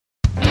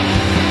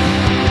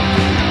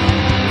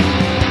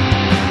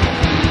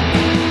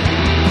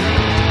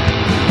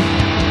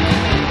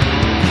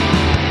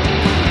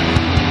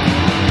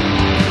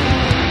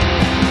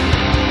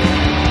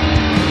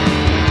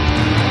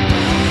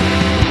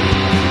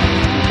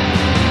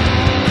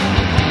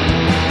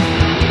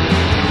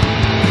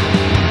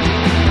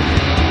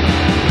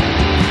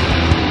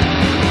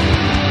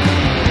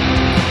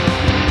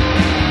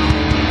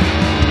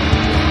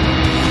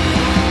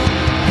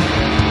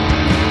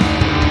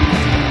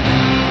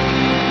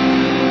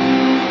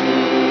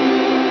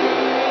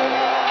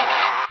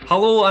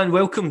Hello and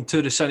welcome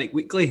to the Cynic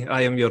Weekly.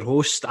 I am your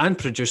host and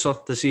producer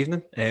this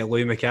evening,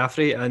 Louis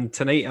McCaffrey, and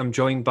tonight I'm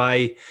joined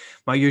by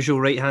my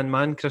usual right-hand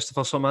man,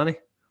 Christopher Somani.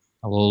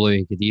 Hello,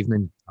 Louis. Good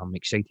evening. I'm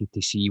excited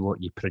to see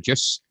what you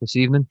produce this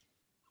evening.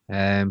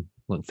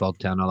 Looking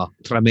forward to another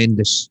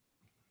tremendous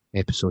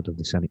episode of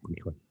the Cynic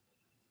Weekly.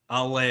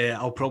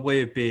 I'll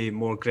probably be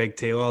more Greg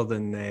Taylor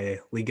than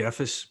Lee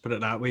Griffiths, put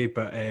it that way,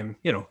 but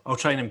I'll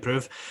try and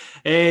improve.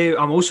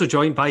 I'm also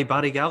joined by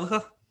Barry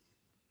Gallagher.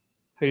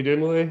 How you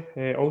doing,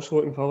 Louis? Also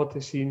looking forward to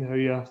seeing how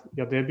your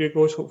debut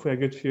goes. Hopefully a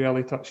good few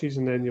early touches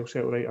and then you'll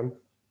settle right in.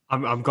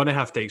 I'm going to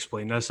have to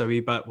explain this a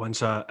wee bit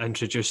once I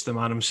introduce the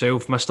man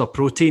himself, Mr.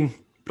 Protein,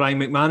 Brian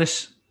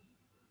McManus.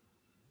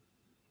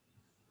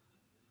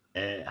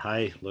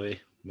 Hi, Louis,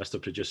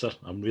 Mr. Producer.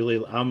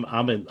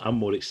 I'm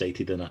more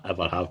excited than I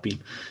ever have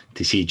been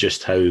to see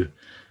just how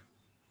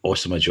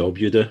awesome a job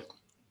you do.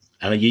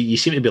 And you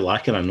seem to be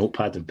lacking a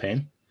notepad and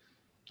pen.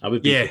 I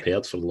would be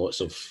prepared for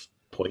lots of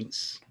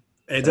points.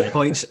 Edit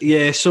points.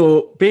 Yeah,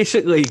 so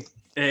basically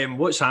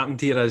what's happened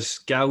here is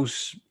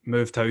Gal's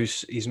moved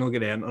house. He's not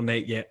got the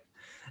internet yet.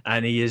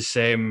 And he's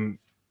basically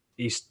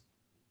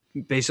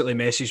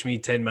messaged me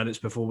 10 minutes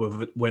before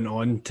we went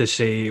on to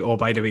say, oh,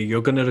 by the way,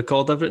 you're going to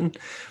record everything,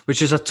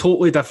 which is a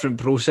totally different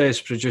process,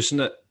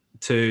 producing it,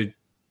 to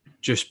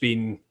just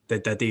being the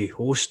Diddy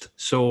host.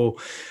 So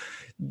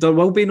there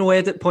will be no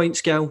edit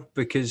points, Gal,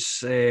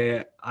 because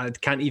I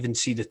can't even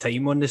see the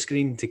time on the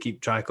screen to keep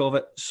track of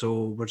it.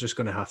 So we're just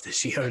going to have to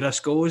see how this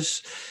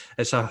goes.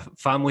 It's a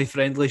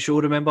family-friendly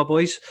show, remember,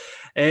 boys?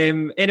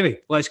 Anyway,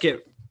 let's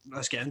get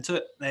into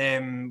it.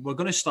 We're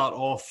going to start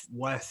off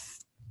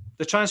with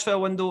the transfer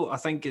window. I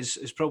think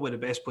is probably the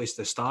best place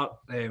to start,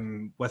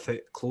 with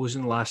it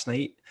closing last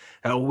night.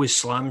 It always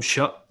slams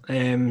shut,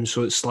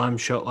 so it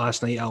slammed shut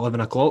last night at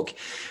 11 o'clock.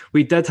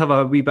 We did have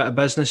a wee bit of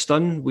business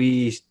done.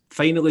 We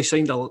finally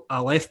signed a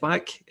left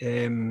back.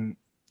 I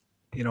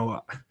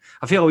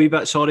feel a wee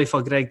bit sorry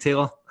for Greg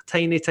Taylor, a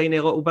tiny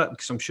little bit,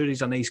 because I'm sure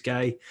he's a nice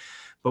guy,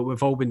 but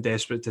we've all been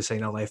desperate to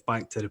sign a left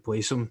back to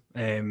replace him.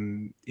 I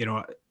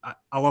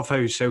love how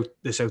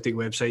the Celtic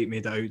website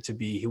made it out to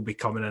be he'll be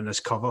coming in as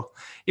cover.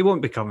 He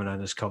won't be coming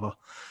in as cover.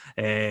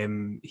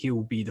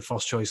 He'll be the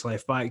first choice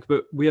left back.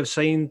 But we have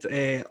signed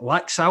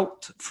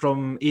Laxalt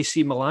from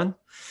AC Milan.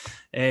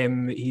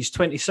 He's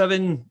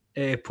 27,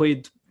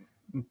 played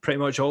pretty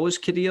much all his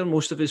career,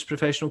 most of his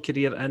professional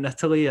career in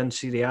Italy and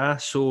Serie A.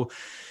 So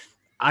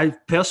I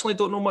personally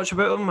don't know much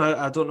about him.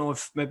 I don't know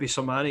if maybe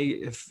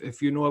Somani,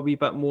 if you know a wee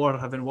bit more,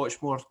 having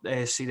watched more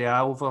Serie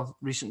A over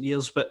recent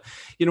years. But,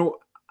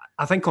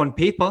 I think on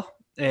paper,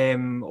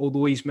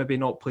 although he's maybe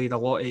not played a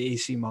lot at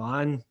AC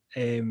Milan,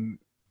 on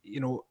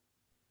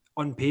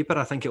paper,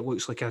 I think it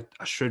looks like a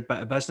shrewd bit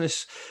of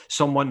business.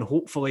 Someone,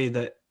 hopefully,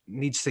 that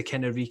needs to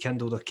kind of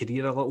rekindle their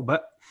career a little bit.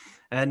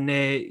 And,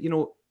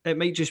 it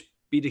might just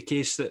be the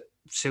case that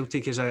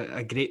Celtic is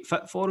a great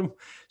fit for him.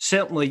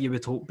 Certainly, you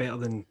would hope better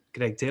than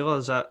Greg Taylor.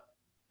 Is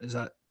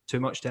that too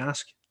much to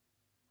ask?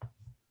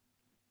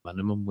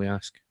 Minimum we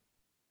ask,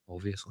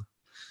 obviously.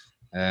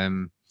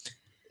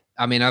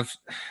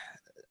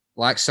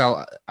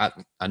 Laxalt,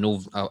 I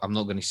know I'm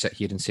not going to sit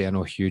here and say I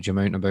know a huge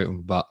amount about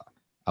him, but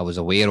I was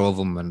aware of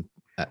him, and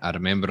I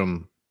remember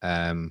him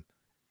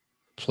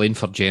playing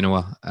for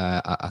Genoa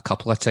a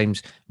couple of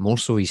times. More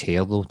so his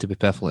hair, though, to be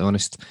perfectly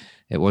honest.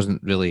 It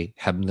wasn't really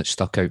him that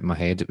stuck out in my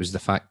head. It was the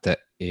fact that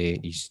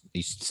he's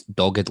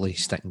doggedly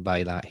sticking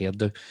by that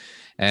hairdo.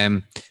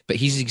 But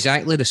he's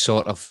exactly the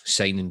sort of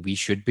signing we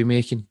should be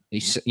making.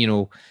 He's,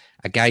 a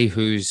guy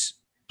who's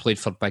played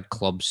for big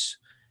clubs,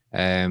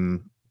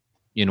 been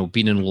on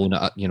loan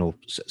at,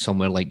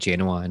 somewhere like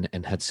Genoa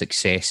and had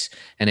success.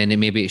 And then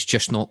maybe it's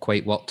just not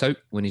quite worked out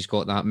when he's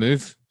got that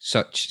move.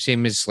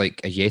 Same as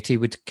like a Yeti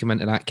would come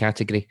into that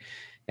category.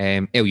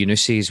 El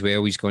Yunusi as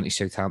well, he's gone to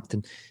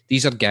Southampton.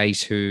 These are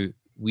guys who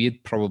we're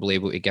probably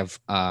able to give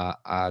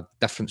a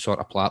different sort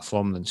of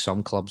platform than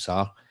some clubs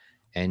are.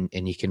 And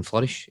he can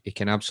flourish. He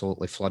can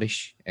absolutely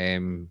flourish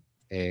on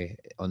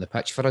the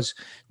pitch for us.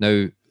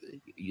 Now,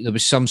 there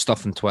was some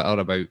stuff on Twitter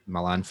about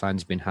Milan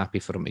fans being happy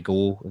for him to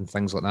go and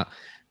things like that.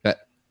 But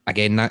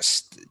again,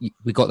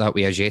 we got that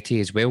with Ajeti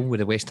as well, with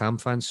the West Ham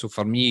fans. So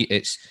for me,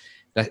 it's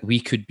that we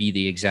could be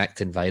the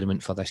exact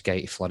environment for this guy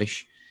to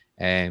flourish.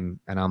 And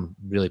I'm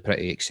really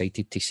pretty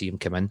excited to see him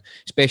come in,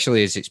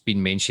 especially as it's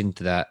been mentioned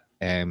that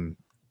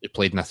he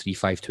played in a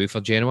 3-5-2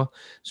 for Genoa.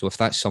 So if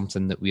that's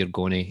something that we're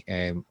going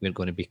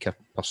to be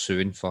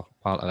pursuing for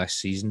part of this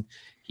season,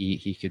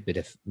 he could be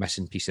the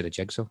missing piece of the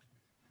jigsaw.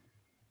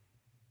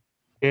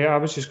 Yeah, I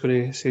was just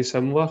going to say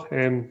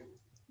similar.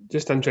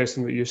 Just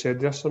interesting what you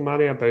said there, Sir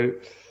Mary, about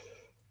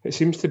it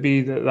seems to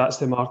be that that's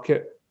the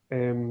market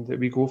that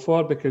we go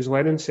for, because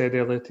Lennon said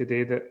earlier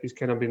today that he's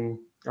kind of been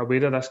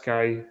aware of this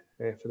guy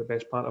for the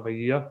best part of a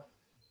year.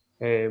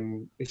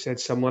 He said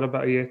similar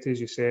about Ayeti,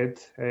 as you said.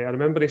 I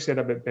remember he said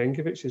about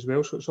Benkovic as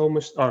well, so it's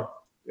almost,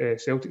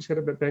 Celtic said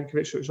about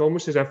Benkovic, so it's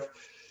almost as if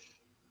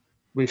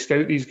we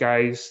scout these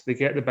guys, they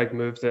get the big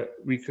move that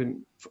we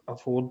couldn't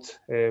afford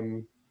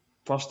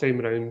for first time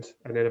round,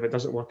 and then if it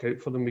doesn't work out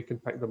for them, we can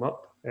pick them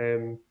up.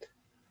 In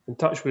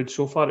Touchwood,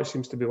 so far it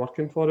seems to be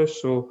working for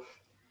us. So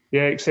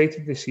yeah,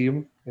 excited to see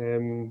him.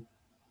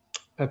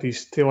 If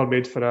he's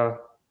tailor-made for a,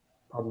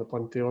 pardon the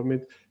pun,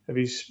 tailor-made. If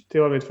he's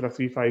tailor-made for a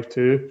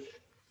 3-5-2,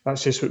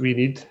 that's just what we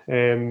need.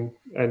 And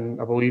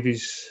I believe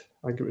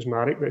I think it was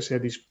Marek that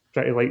said he's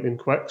pretty lightning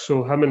quick.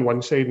 So him on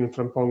one side and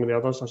Frimpong on the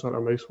others are sort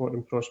of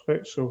mouth-watering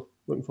prospects. So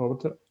looking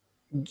forward to it.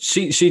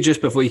 See, just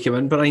before you came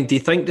in, Brian, do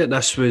you think that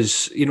this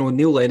was,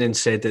 Neil Lennon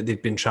said that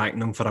they'd been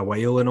tracking him for a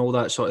while and all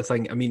that sort of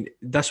thing? I mean,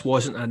 this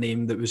wasn't a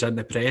name that was in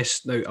the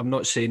press. Now, I'm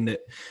not saying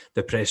that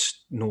the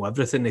press know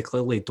everything, they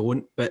clearly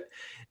don't, but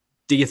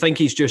do you think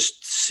he's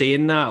just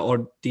saying that,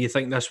 or do you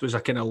think this was a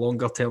kind of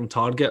longer term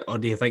target, or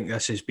do you think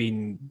this is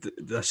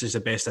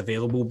the best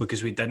available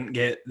because we didn't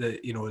get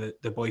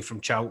the boy from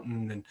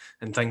Charlton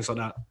and things like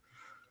that?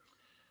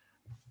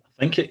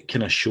 I think it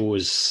kind of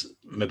shows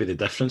maybe the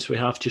difference we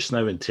have just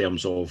now in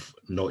terms of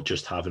not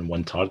just having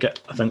one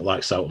target. I think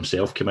Laxalt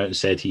himself came out and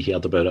said he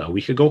heard about it a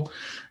week ago.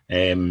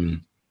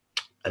 And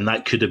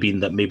that could have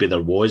been that maybe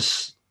there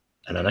was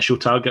an initial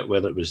target,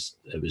 whether it was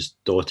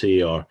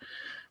Doughty or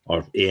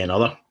a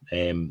another.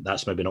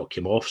 That's maybe not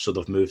came off, so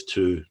they've moved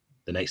to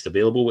the next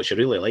available, which I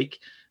really like.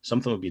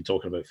 Something we've been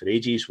talking about for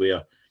ages,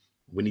 where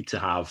we need to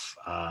have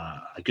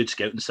a good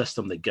scouting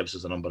system that gives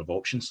us a number of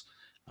options.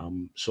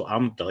 So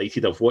I'm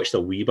delighted. I've watched a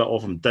wee bit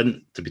of him.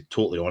 To be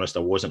totally honest, I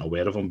wasn't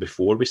aware of him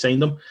before we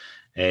signed him,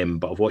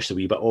 but I've watched a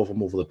wee bit of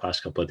him over the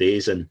past couple of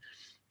days, and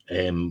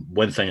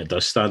one thing that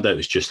does stand out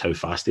is just how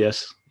fast he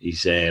is.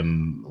 He's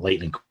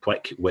lightning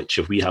quick, which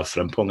if we have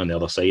Frimpong on the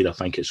other side, I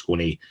think it's going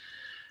to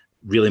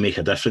really make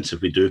a difference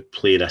if we do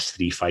play this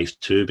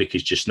 3-5-2,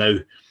 because just now,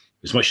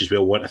 as much as we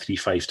all want a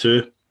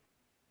 3-5-2,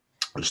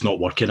 it's not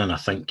working. And I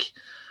think,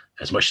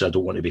 as much as I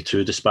don't want to be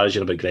too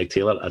disparaging about Greg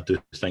Taylor, I do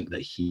think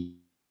that he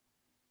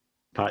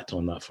impact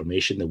on that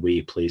formation, the way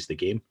he plays the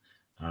game.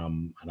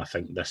 And I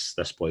think this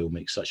boy will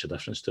make such a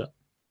difference to it.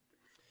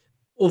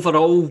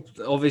 Overall,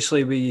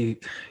 obviously,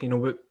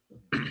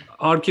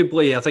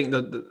 arguably, I think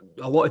that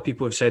a lot of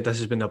people have said this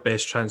has been their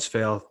best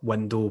transfer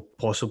window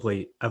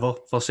possibly ever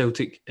for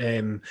Celtic.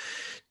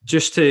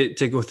 Just to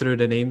go through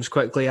the names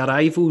quickly,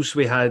 arrivals,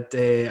 we had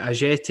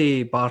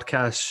Ajeti,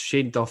 Barkas,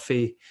 Shane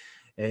Duffy,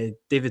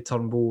 David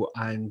Turnbull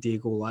and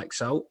Diego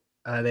Laxalt.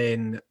 And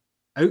then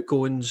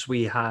outgoings,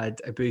 we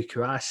had Abu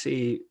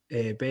Kouassi,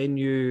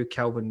 Benyu,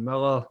 Calvin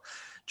Miller,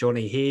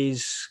 Johnny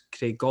Hayes,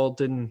 Craig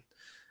Gordon,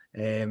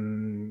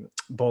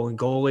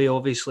 Bolingoli,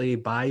 obviously,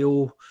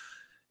 Bio,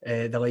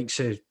 the likes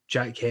of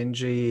Jack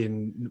Hendry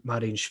and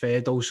Marian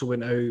Shved also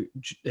went out,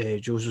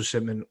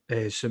 Jozo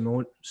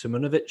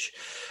Simonovic,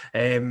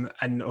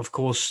 and of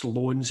course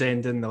loans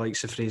ending, the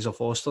likes of Fraser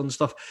Foster and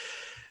stuff.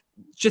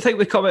 Do you think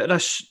we come out of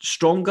this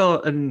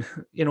stronger? And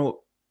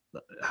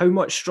how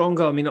much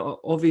stronger? I mean,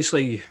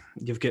 obviously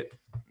you've got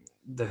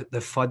the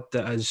FUD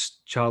that is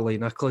Charlie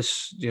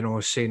Nicholas,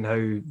 saying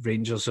how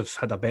Rangers have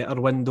had a better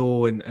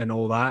window and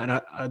all that.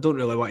 And I don't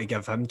really want to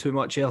give him too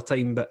much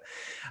airtime, but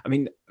I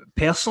mean,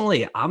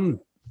 personally, I'm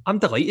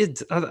delighted.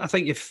 I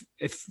think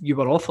if you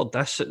were offered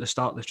this at the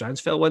start of the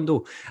transfer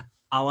window,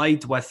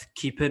 allied with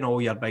keeping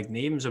all your big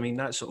names, I mean,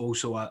 that's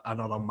also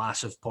another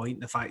massive point.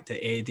 The fact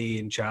that Eddie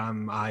and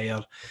Cham,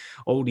 Ayer,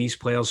 all these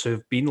players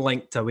who've been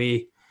linked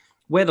away,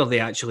 whether they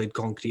actually had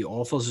concrete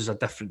offers is a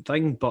different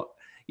thing, but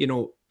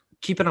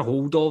keeping a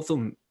hold of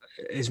them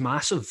is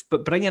massive.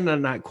 But bringing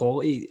in that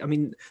quality, I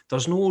mean,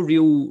 there's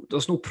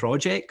no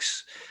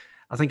projects.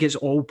 I think it's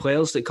all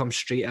players that come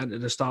straight into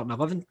the starting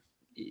 11.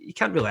 You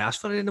can't really ask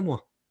for it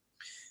anymore.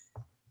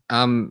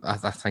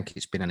 I think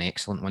it's been an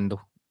excellent window.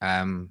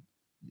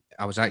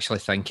 I was actually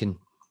thinking,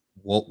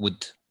 what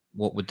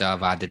would I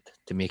have added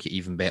to make it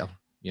even better?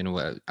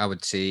 I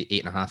would say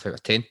 8.5 out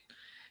of 10.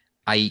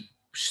 I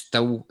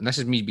still, and this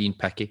is me being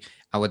picky,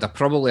 I would have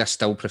probably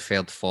still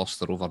preferred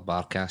Forster over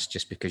Barkas,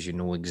 just because you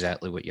know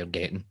exactly what you're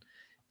getting.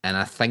 And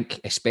I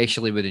think,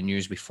 especially with the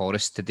news with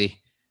Forrest today,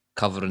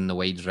 covering the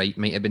wide right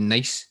might have been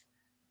nice,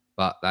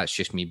 but that's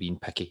just me being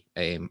picky.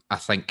 I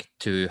think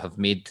to have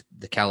made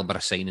the calibre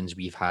of signings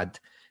we've had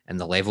and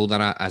the level they're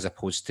at, as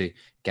opposed to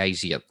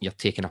guys you're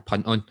taking a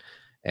punt on,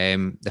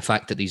 the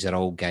fact that these are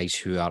all guys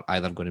who are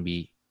either going to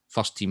be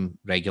first team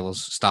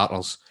regulars,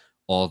 starters,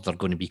 or they're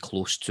going to be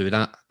close to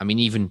that. I mean,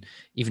 even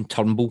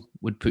Turnbull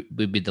would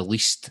be the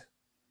least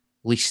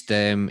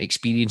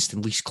experienced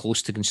and least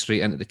close to going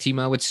straight into the team,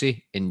 I would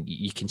say. And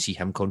you can see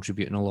him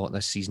contributing a lot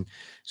this season.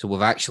 So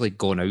we've actually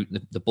gone out.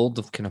 The board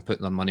have kind of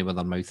put their money where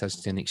their mouth is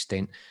to an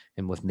extent,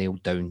 and we've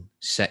nailed down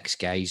 6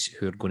 guys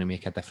who are going to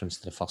make a difference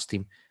to the first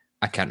team.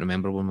 I can't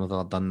remember when we've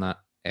ever done that.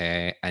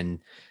 And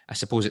I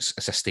suppose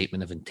it's a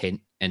statement of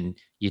intent, and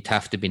you'd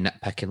have to be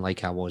nitpicking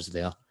like I was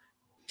there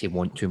to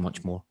want too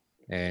much more.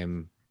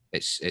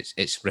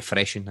 It's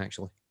refreshing,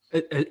 actually,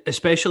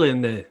 especially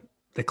in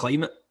the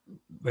climate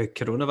with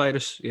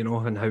coronavirus,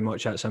 and how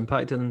much that's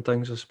impacted and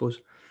things, I suppose.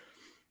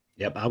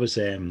 Yep, I was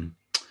I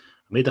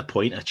made a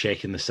point of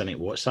checking the Cynic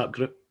WhatsApp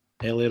group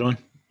earlier on,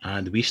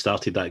 and we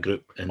started that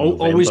group in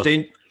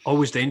November.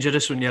 Always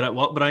dangerous when you're at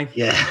work, Brian.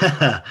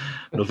 Yeah.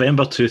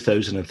 November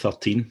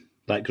 2013,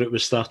 that group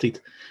was started.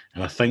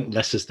 And I think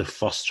this is the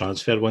first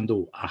transfer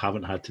window I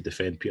haven't had to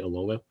defend Peter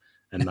Lawwell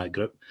in that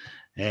group.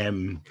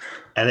 And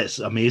it's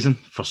amazing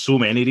for so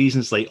many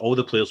reasons. Like, all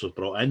the players we've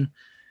brought in,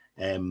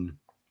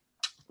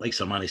 like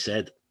Sir Manny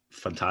said,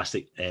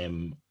 fantastic.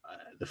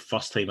 The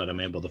first time I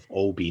remember, they've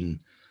all been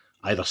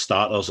either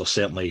starters or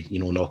certainly,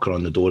 knocker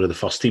on the door of the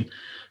first team.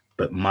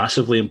 But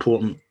massively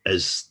important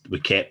is we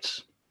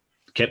kept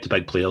the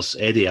big players,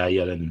 Eddie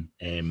Ayer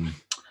and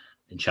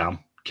Cham,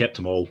 kept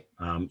them all,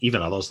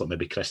 even others like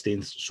maybe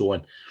Christians, so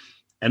on.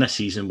 In a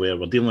season where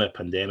we're dealing with a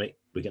pandemic,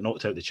 we get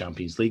knocked out of the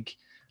Champions League.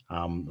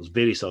 There's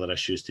various other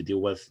issues to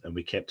deal with, and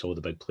we kept all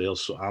the big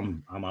players. So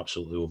I'm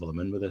absolutely over the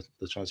moon with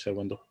the transfer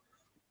window.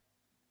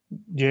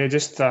 Yeah,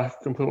 just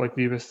completely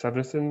agree with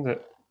everything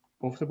that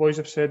both the boys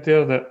have said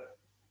there, that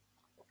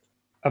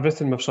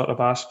everything we've sort of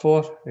asked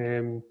for,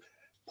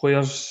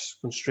 players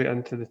going straight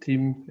into the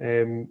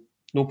team,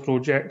 no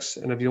projects.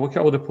 And if you look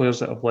at all the players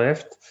that have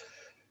left,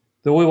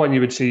 the only one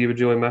you would say you would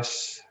really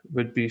miss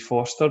would be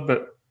Foster,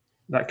 but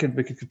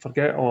we could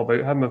forget all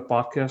about him if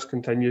Barkas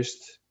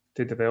continues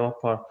to develop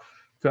or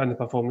put in the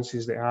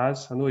performances that he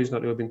has. I know he's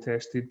not really been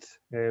tested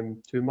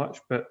too much,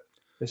 but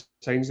the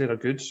signs there are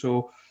good.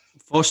 So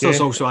Foster's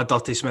also a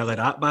dirty smelly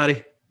rat,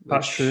 Barry.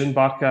 That's true, and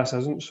Barkas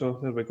isn't, so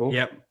there we go.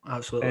 Yep,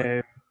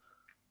 absolutely.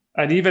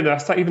 And even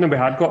if we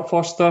had got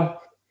Foster,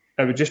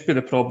 it would just be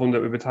the problem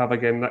that we would have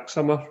again next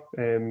summer,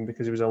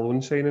 because he was a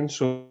loan signing.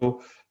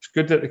 So it's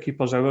good that the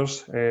keeper's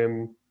ours.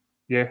 And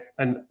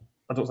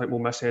I don't think we'll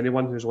miss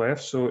anyone who's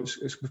left. So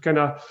we've kind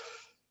of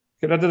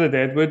get rid of the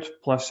deadwood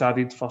plus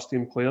added first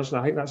team players,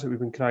 and I think that's what we've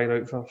been crying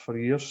out for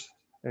years,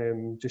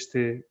 just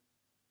to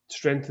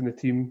strengthen the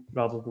team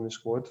rather than the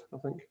squad, I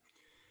think.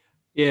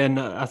 Yeah, and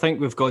I think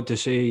we've got to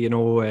say,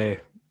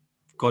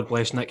 God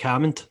bless Nick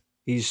Hammond.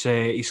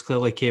 He's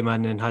clearly came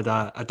in and had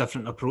a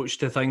different approach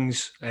to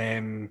things,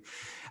 and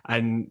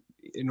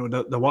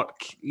the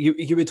work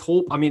you would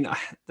hope. I mean,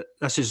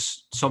 this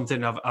is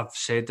something I've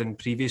said in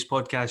previous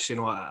podcasts.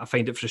 I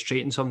find it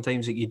frustrating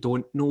sometimes that you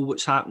don't know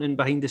what's happening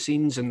behind the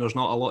scenes, and there's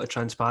not a lot of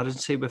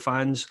transparency with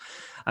fans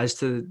as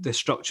to the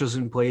structures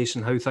in place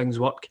and how things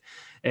work.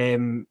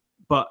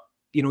 But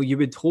you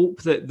would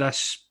hope that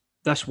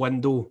this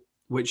window,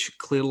 which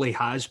clearly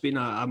has been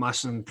a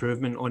massive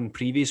improvement on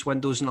previous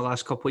windows in the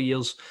last couple of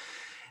years,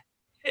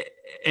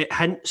 it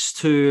hints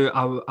to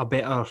a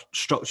better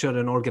structure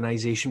and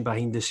organisation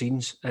behind the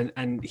scenes,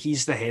 and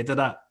he's the head of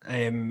that.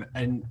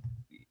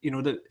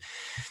 That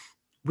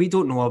we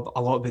don't know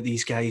a lot about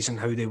these guys and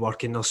how they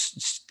work in their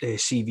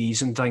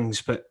CVs and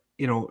things, but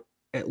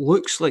it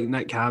looks like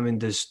Nick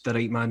Hammond is the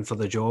right man for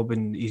the job,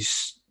 and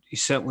he's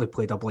certainly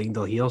played a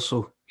blinder here.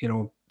 So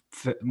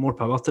more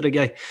power to the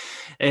guy.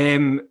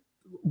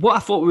 What I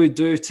thought we would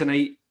do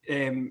tonight,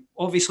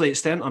 obviously it's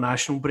the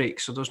international break,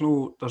 so there's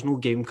no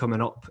game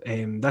coming up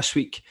this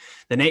week.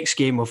 The next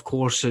game, of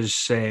course,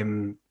 is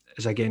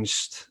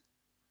against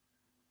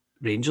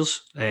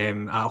Rangers at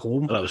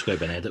home. Well, that was going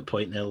to be an edit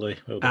point there, Louis.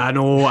 Well, I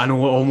know, it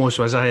almost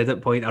was a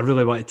edit point. I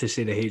really wanted to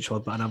say the H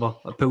word, but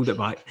I pulled it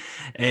back.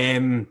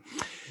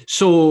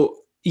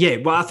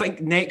 Well, I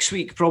think next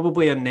week,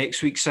 probably in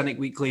next week's Cynic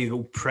Weekly,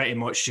 will pretty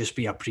much just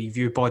be a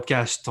preview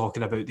podcast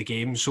talking about the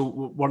game.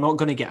 So we're not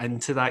going to get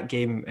into that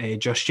game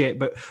just yet.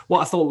 But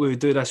what I thought we would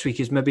do this week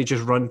is maybe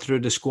just run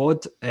through the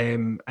squad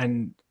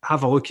and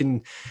have a look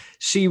and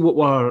see what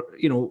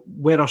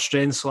where our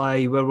strengths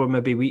lie, where we're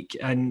maybe weak,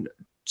 and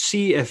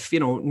see if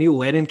Neil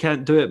Lennon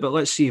can't do it. But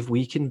let's see if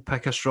we can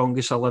pick a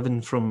strongest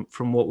 11 from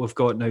what we've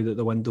got now that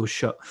the window's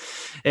shut.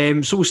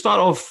 So we'll start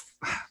off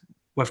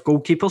with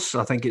goalkeepers.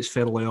 I think it's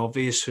fairly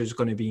obvious who's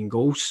going to be in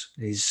goals.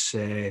 Is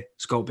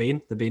Scott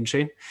Bain, the Bain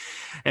train.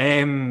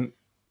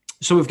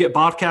 So we've got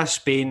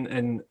Barkas,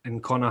 Bain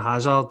and Connor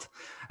Hazard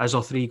as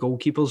our three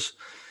goalkeepers.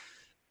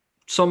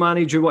 So,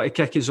 Manny, do you want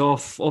to kick us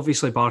off?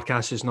 Obviously,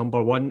 Barkas is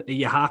number one. Are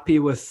you happy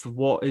with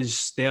what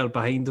is there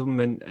behind him?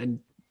 And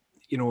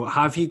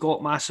have you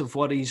got massive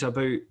worries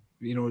about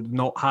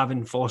not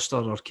having Foster,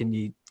 or can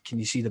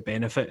you see the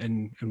benefit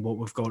in what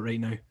we've got right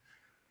now?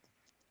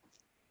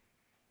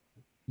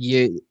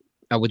 Yeah,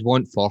 I would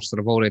want Foster.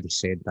 I've already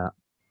said that.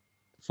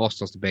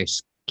 Foster's the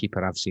best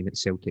keeper I've seen at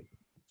Celtic.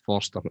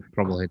 Foster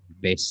probably had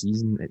the best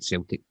season at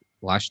Celtic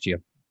last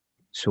year.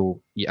 So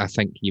I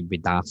think you'd be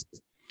daft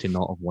to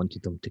not have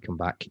wanted him to come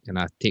back. And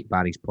I take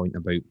Barry's point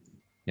about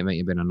it might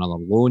have been another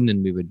loan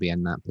and we would be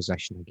in that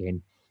position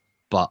again.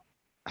 But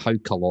how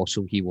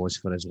colossal he was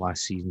for his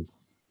last season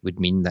would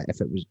mean that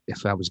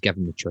if I was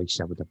given the choice,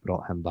 I would have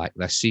brought him back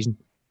this season.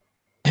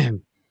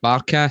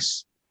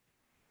 Barkas,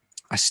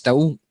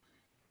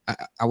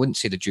 I wouldn't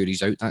say the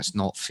jury's out, that's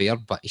not fair,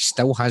 but he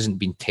still hasn't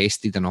been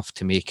tested enough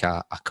to make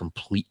a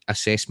complete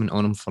assessment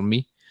on him for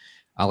me.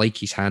 I like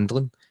his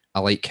handling.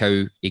 I like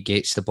how he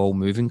gets the ball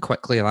moving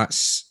quickly.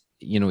 That's,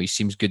 he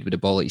seems good with the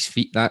ball at his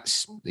feet.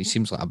 He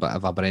seems like a bit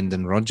of a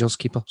Brendan Rodgers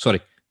keeper. Sorry,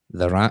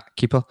 the Rat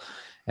keeper.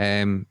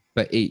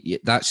 But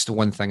that's the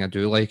one thing I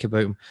do like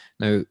about him.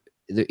 Now,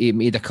 he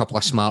made a couple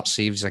of smart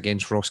saves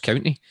against Ross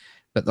County,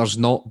 but there's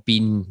not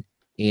been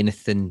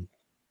anything.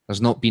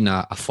 There's not been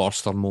a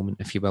Forster moment,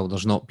 if you will.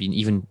 There's not been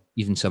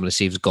even some of the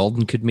saves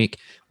Gordon could make.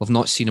 We've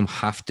not seen him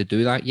have to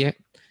do that yet.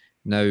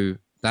 Now,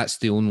 that's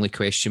the only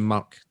question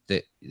mark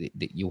that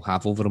you'll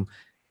have over him.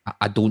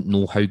 I don't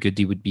know how good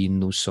he would be in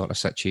those sort of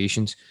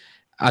situations.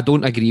 I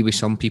don't agree with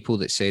some people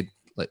that said,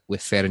 like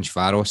with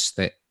Ferencvaros,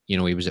 that he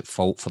was at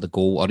fault for the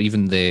goal, or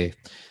even the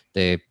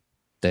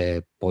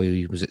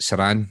boy, was it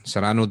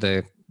Serrano,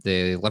 the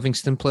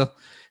Livingston player.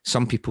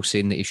 Some people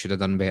saying that he should have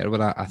done better with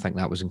that. I think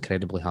that was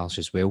incredibly harsh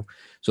as well.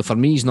 So for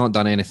me, he's not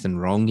done anything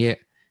wrong yet,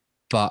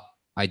 but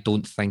I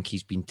don't think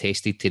he's been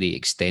tested to the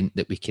extent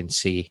that we can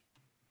say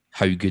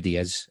how good he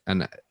is.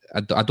 And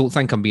I don't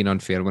think I'm being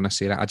unfair when I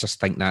say that. I just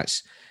think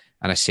that's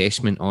an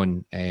assessment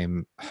on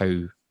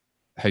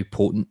how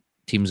potent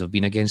teams have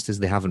been against us.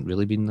 They haven't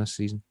really been this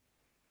season.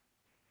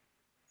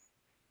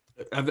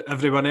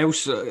 Everyone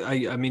else,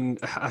 I mean,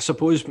 I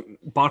suppose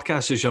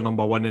Barkas is your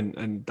number one,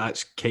 and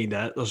that's kind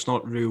of it. There's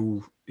not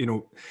real,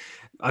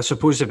 I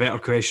suppose the better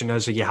question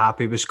is, are you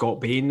happy with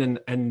Scott Bain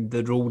and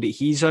the role that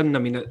he's in? I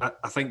mean,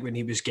 I think when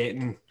he was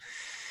getting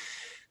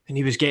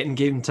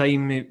game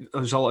time, there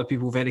was a lot of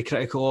people very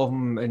critical of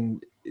him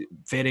and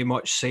very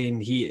much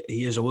saying he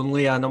is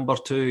only a number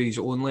two, he's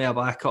only a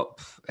backup.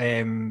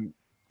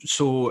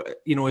 So,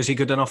 is he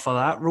good enough for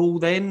that role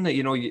then?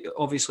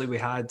 Obviously we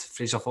had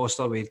Fraser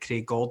Foster, we had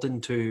Craig Gordon,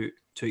 two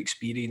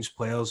experienced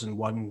players and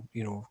one,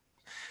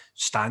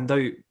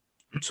 standout.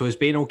 So is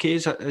Bain okay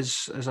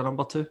as a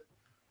number two?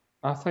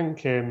 I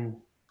think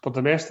for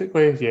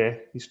domestically, yeah,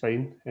 he's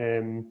fine.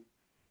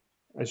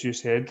 As you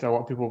said, a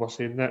lot of people were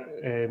saying that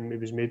he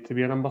was made to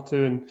be a number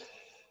two, and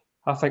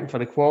I think for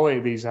the quality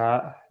that he's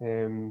at,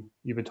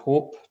 you would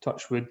hope,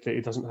 touch wood, that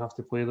he doesn't have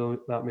to play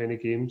that many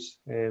games.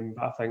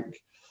 But I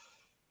think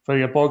for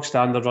your bog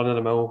standard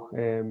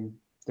run-of-the-mill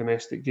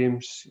domestic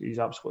games, he's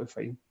absolutely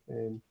fine.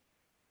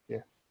 Yeah.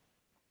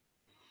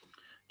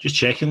 Just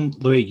checking,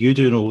 Louis, you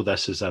do know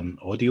this is an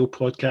audio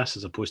podcast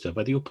as opposed to a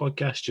video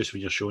podcast, just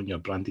when you're showing your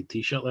branded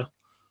T-shirt there?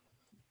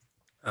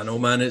 I know,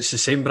 man. It's the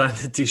same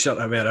branded T-shirt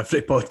I wear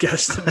every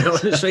podcast, to be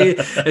honest with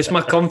you. It's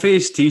my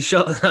comfiest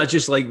T-shirt. I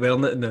just like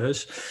wearing it in the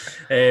house.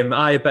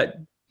 A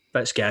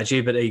bit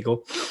sketchy, but there you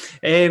go.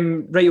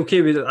 Right,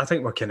 okay. I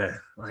think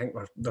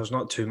there's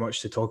not too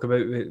much to talk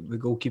about with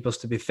goalkeepers,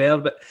 to be fair.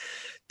 But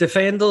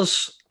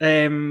defenders,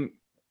 you've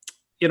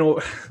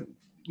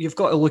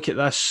got to look at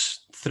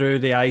this through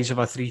the eyes of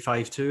a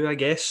 3-5-2, I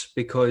guess,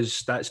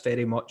 because that's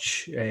very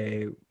much.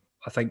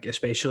 I think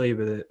especially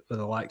with the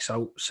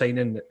Laxalt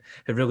signing,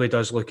 it really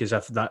does look as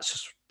if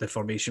that's the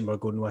formation we're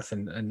going with,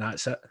 and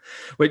that's it.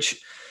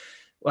 Which,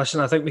 listen,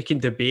 I think we can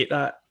debate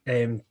that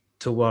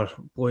till we're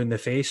blue in the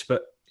face,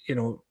 but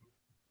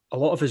a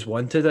lot of us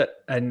wanted it,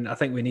 and I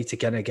think we need to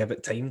kind of give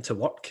it time to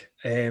work.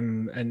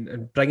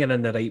 And bringing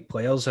in the right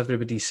players.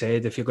 Everybody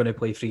said if you're going to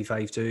play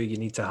 3-5-2, you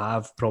need to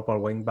have proper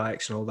wing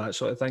backs and all that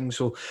sort of thing.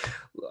 So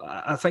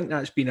I think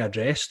that's been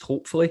addressed,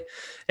 hopefully.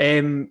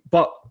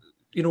 But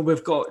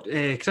we've got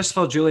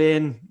Christopher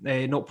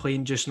Jullien not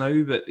playing just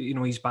now, but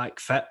he's back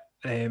fit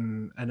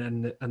and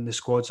in the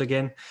squads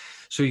again.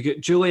 So you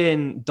got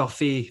Jullien,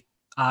 Duffy,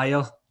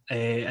 Ayer,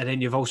 and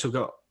then you've also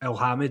got El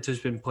Hamid, who's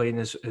been playing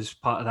as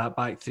part of that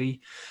back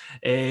three.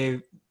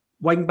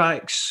 Wing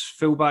backs,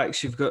 full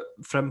backs, you've got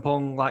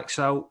Frimpong,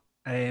 Laxalt,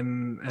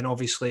 and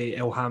obviously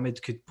El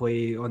Hamid could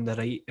play on the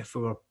right if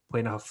we were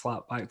playing a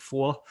flat back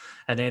four,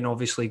 and then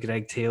obviously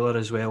Greg Taylor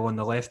as well on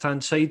the left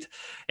hand side.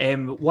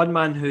 One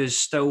man who is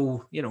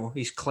still,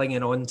 he's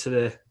clinging on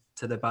to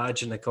the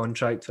badge and the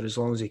contract for as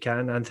long as he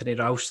can, Anthony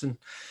Ralston,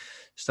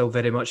 still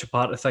very much a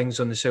part of things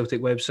on the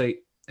Celtic website,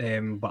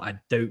 but I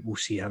doubt we'll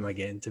see him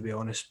again, to be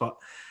honest. But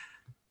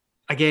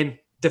again,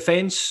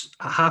 defence,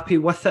 happy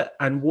with it.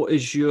 And what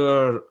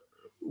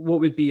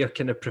would be your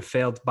kind of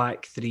preferred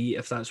back three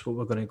if that's what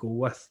we're going to go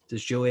with?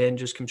 Does Jullien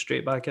just come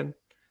straight back in?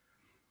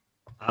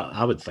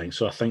 I would think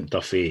so. I think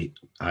Duffy,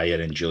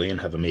 Ayer and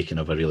Jullien have a making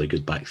of a really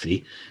good back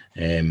three.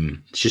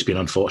 It's just been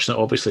unfortunate,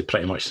 obviously,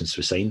 pretty much since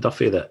we signed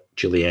Duffy, that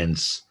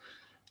Jullien's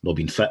not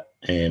been fit.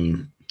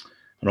 And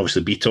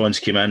obviously Beaton's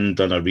came in,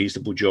 done a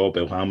reasonable job.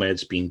 El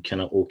Hamid's been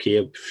kind of okay,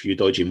 a few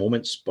dodgy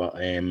moments,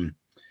 but in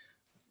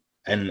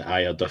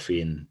Ayer,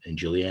 Duffy and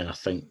Jullien, I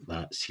think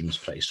that seems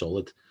pretty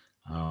solid.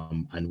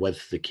 And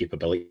with the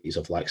capabilities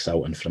of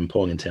Laxalt and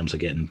Frimpong in terms of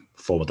getting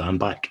forward and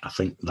back, I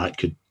think that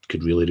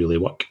could really, really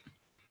work.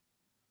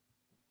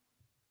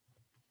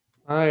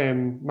 My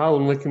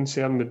only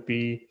concern would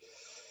be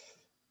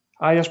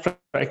Ayer's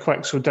pretty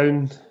quick, so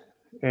down.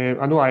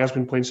 I know Ayer's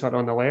been playing sort of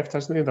on the left,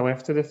 hasn't he? The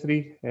left of the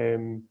three.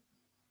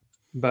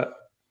 But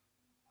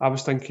I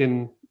was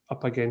thinking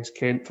up against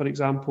Kent, for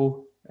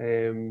example,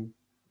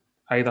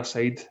 either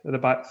side of the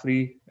back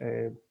three,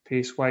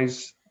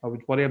 pace-wise, I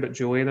would worry about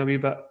Jullien a wee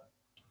bit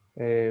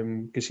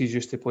because he's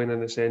used to playing in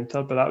the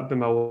centre, but that would be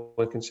my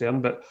only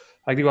concern. But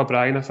I agree with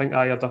Brian. I think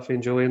Ayer, Duffy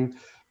and Jullien,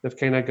 they've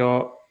kind of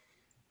got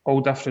all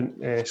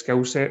different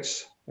skill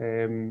sets.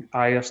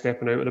 Ayer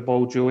stepping out of the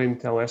ball, Jullien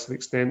to a lesser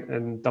extent,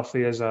 and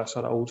Duffy is a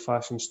sort of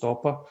old-fashioned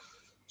stopper.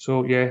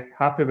 So yeah,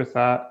 happy with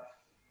that.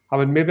 I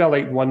would maybe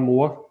like one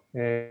more,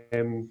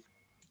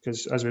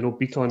 because as we know,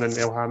 Beaton and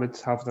El Hamid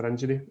have their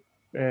injury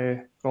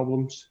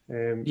problems.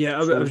 I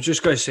was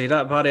just going to say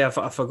that, Barry. I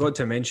forgot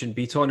to mention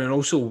Beaton and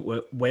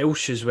also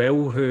Welsh as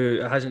well,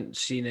 who hasn't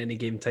seen any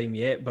game time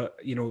yet. But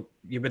you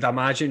would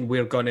imagine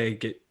we're going to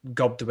get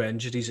gubbed with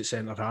injuries at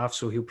centre half,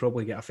 so he'll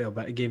probably get a fair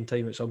bit of game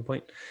time at some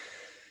point.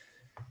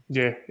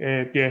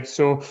 Yeah.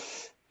 So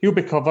he'll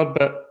be covered,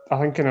 but I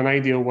think in an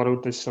ideal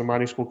world, as Sir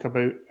Manny spoke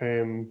about,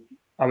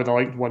 I would have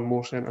liked one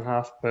more centre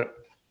half, but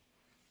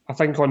I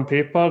think on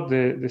paper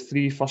the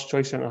three first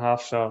choice centre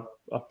halves are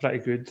pretty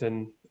good,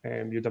 and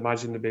you'd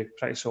imagine they'd be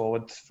pretty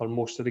solid for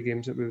most of the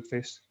games that we would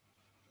face.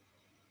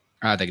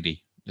 I'd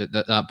agree.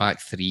 That back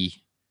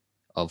three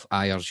of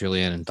Ayer,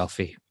 Julian and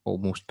Duffy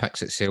almost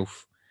picks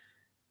itself.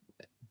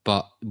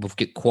 But we've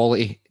got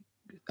quality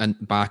and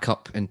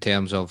backup in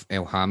terms of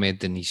El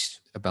Hamid and his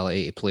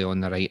ability to play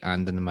on the right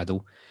and in the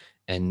middle.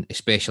 And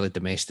especially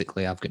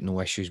domestically, I've got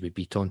no issues with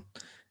Beaton.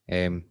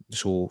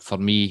 So for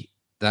me,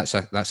 that's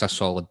a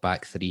solid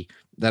back three.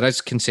 There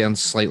is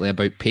concerns slightly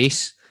about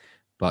pace,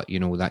 but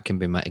that can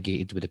be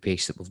mitigated with the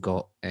pace that we've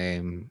got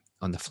on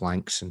the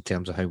flanks in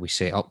terms of how we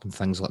set up and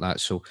things like that.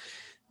 So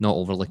not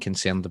overly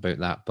concerned about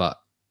that. But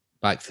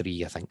back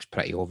three, I think, is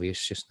pretty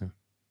obvious just now.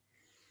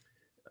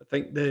 I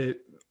think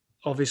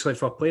obviously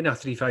if we're playing a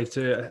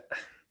 3-5-2,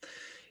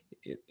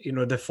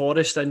 the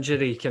Forrest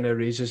injury kind of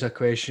raises a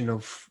question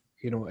of,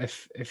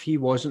 if he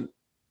wasn't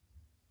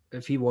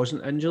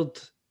injured,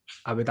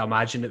 I would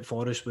imagine that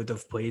Forrest would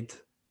have played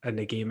in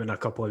the game in a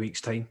couple of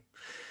weeks' time.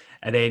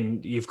 And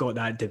then you've got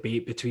that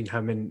debate between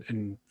him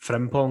and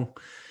Frimpong.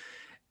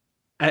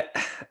 It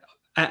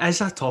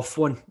is a tough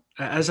one.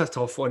 It is a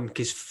tough one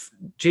because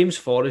James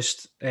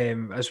Forrest,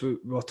 as we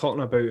were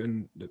talking about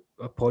in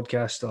a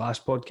podcast, the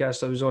last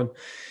podcast I was on,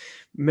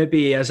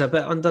 maybe he is a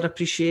bit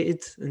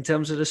underappreciated in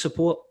terms of the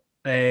support.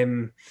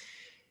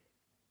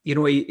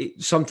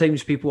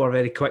 Sometimes people are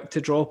very quick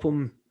to drop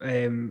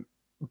him,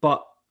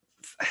 but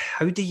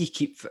how do you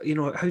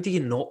how do you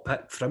not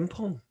pick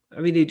Frimpong?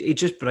 I mean, he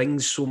just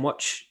brings so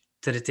much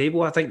to the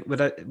table. I think with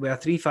a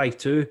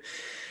 3-5-2,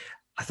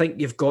 I think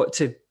you've got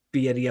to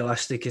be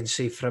realistic and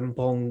say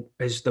Frimpong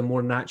is the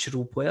more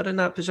natural player in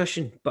that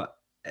position. But,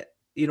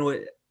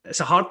 it's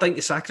a hard thing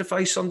to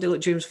sacrifice somebody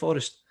like James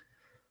Forrest.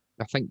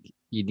 I think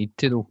you need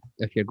to, though.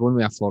 If you're going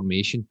with a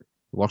formation,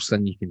 the worst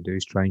thing you can do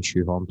is try and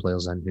shoehorn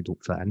players in who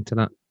don't fit into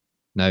that.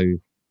 Now,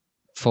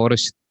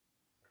 Forrest,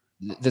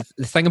 the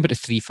thing about the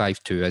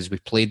 3-5-2 is we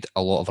played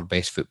a lot of our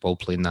best football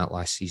playing that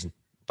last season.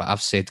 But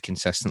I've said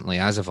consistently,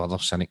 as have other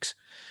cynics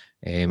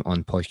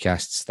on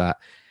podcasts, that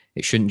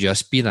it shouldn't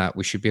just be that.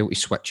 We should be able to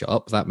switch it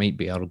up. That might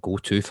be our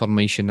go-to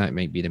formation. That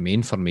might be the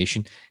main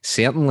formation.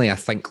 Certainly, I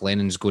think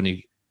Lennon's going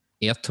to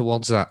err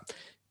towards that,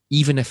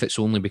 even if it's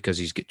only because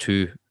he's got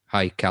two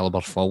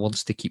high-caliber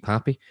forwards to keep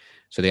happy.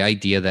 So the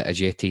idea that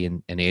Ajeti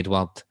and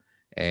Edward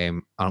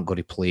aren't going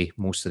to play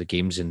most of the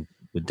games and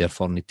would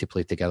therefore need to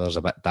play together is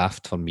a bit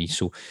daft for me.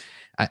 So,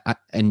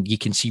 and you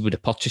can see with the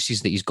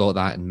purchases that he's got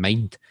that in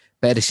mind.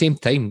 But at the same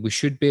time, we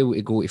should be able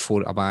to go to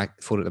four at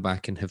the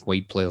back and have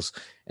wide players,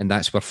 and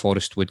that's where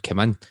Forrest would come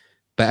in.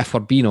 But if we're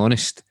being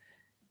honest,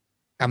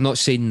 I'm not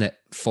saying that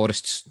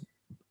Forrest's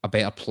a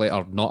better player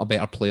or not a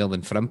better player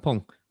than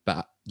Frimpong,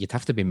 but you'd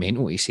have to be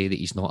mental to say that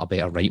he's not a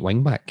better right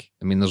wing back.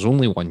 I mean, there's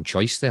only one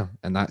choice there,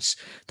 and that's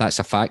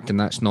a fact, and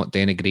that's not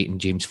denigrating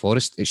James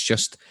Forrest. It's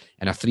just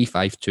in a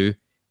 3-5-2,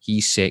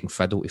 he's second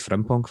fiddle to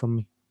Frimpong for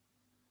me.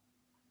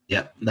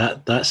 Yeah,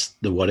 that's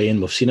the worry,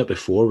 and we've seen it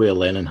before where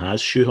Lennon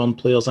has shoehorned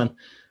players in,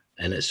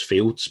 and it's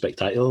failed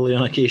spectacularly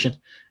on occasion.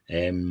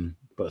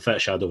 But without a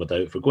shadow of a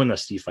doubt, if we're going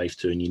this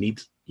 3-5-2 and you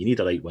need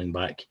a right wing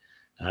back,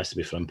 it has to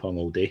be Frimpong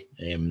all day.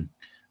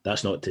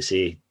 That's not to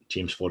say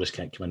James Forrest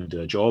can't come in and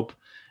do a job.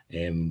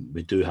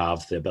 We do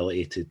have the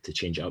ability to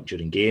change it up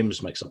during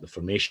games, mix up the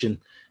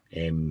formation,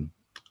 and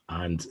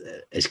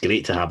it's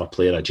great to have a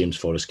player of James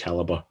Forrest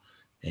calibre,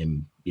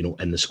 in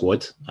the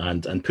squad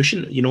and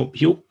pushing.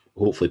 He'll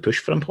hopefully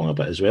push Frimpong a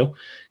bit as well,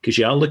 because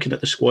you are looking at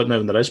the squad now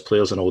and there is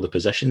players in all the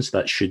positions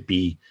that should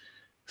be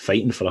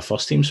fighting for a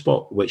first team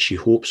spot, which you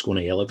hope's going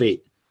to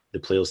elevate the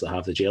players that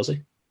have the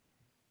jersey.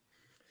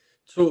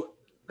 So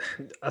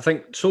I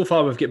think so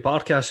far we've got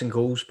Barkas and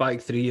goals,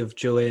 back three of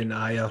Julian,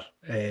 Ayer,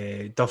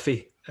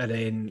 Duffy, and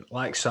then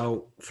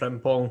Laxalt,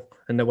 Frimpong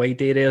in the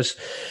wide areas.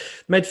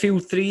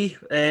 Midfield three,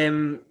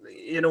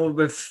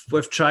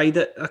 we've tried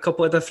it a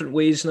couple of different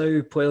ways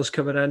now, players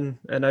coming in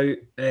and out.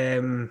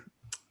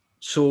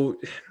 So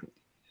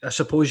I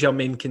suppose your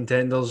main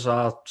contenders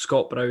are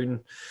Scott Brown,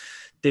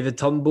 David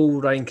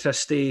Turnbull, Ryan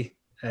Christie,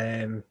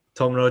 Tom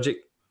Rodgick,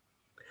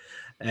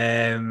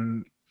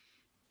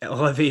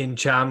 Olivier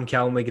Cham,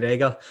 Cal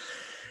McGregor.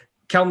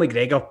 Cal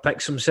McGregor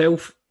picks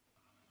himself.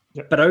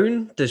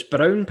 Yep. Does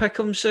Brown pick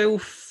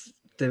himself?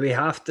 Do we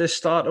have to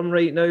start him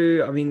right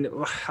now? I mean,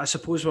 I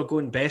suppose we're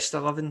going best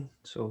 11.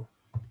 So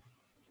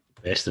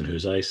best in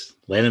whose eyes?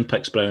 Lennon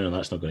picks Brown, and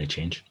that's not going to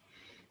change.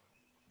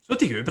 So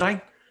do you, Brian?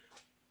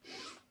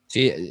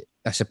 See,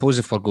 I suppose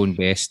if we're going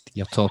best,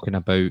 you're talking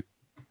about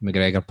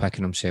McGregor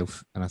picking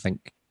himself, and I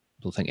think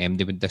don't think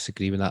MD would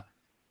disagree with that.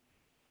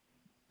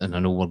 And I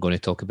know we're going to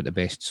talk about the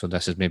best, so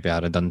this is maybe a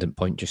redundant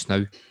point just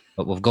now.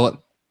 But we've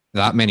got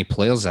that many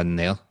players in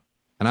there.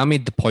 And I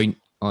made the point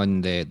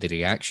on the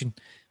reaction.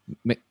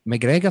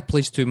 McGregor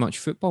plays too much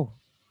football.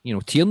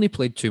 Tierney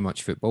played too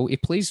much football. He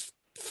plays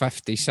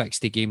 50,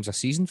 60 games a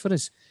season for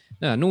us.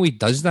 Now, I know he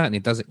does that and he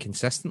does it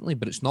consistently,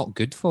 but it's not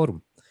good for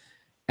him.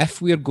 If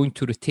we're going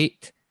to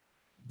rotate,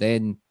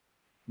 then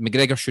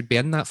McGregor should be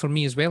in that for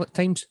me as well at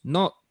times.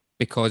 Not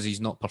because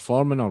he's not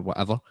performing or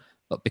whatever,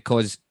 but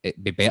because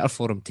it'd be better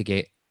for him to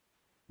get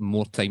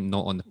more time,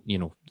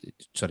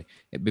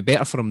 it'd be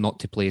better for him not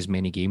to play as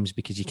many games,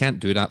 because you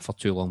can't do that for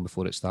too long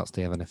before it starts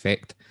to have an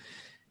effect.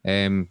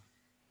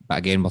 But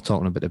again, we're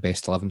talking about the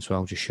best 11, so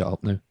I'll just shut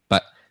up now.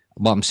 But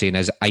what I'm saying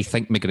is, I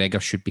think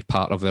McGregor should be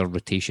part of our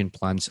rotation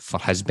plans for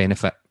his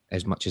benefit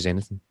as much as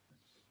anything.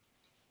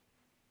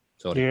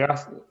 Sorry.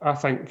 Yeah, I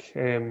think,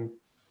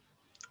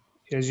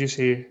 as you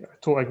say, I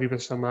totally agree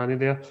with Samani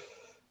there.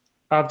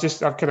 I've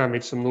kind of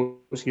made some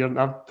notes here, and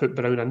I've put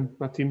Brown in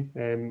my team.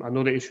 I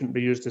know that he shouldn't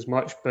be used as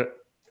much, but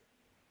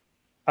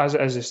as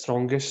it is the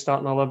strongest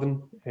starting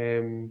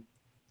 11,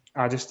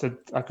 I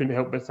couldn't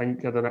help but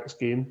think of the next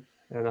game,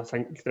 and I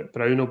think that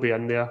Brown will be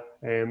in there,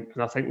 and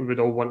I think we would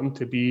all want him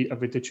to be. If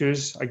we had to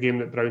choose a game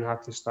that Brown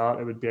had to start,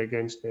 it would be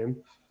against them.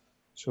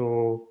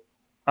 So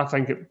I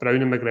think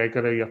Brown and McGregor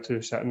are your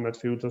two sitting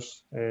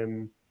midfielders,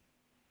 in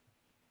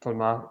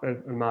my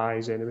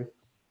eyes anyway.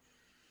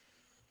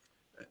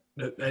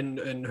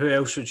 And who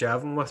else would you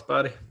have him with,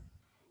 Barry?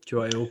 Do you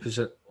want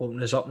to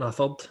open us up in a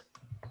third?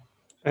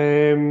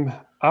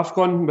 I've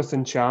gone with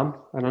Ncham,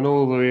 and I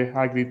know, Louis,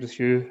 I agreed with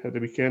you at the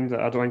weekend that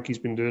I don't think he's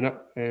been doing it,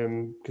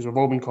 because we've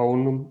all been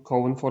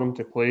calling for him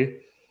to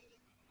play.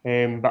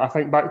 But I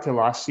think back to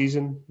last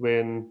season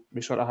when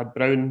we sort of had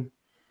Brown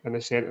in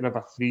the centre of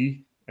a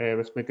three,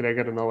 with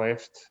McGregor on the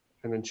left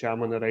and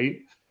Ncham on the right.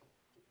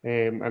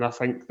 And I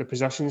think the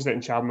positions that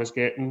Ncham was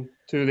getting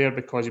to there,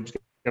 because he was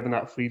given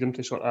that freedom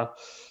to sort of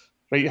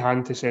right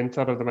hand to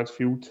centre of the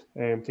midfield,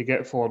 to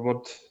get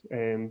forward,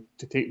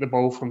 to take the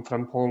ball from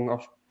Frimpong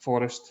or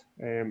Forrest,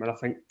 and I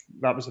think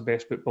that was the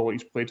best football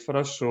he's played for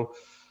us. So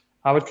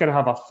I would kind of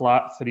have a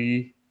flat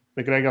three: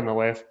 McGregor on the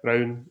left,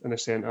 Brown in the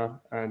centre,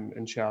 and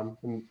Ncham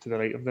to the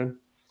right of them.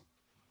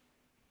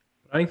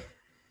 Right.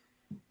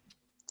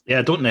 Yeah,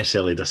 I don't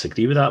necessarily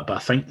disagree with that, but I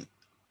think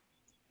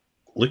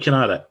looking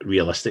at it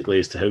realistically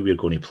as to how we're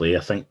going to play, I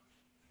think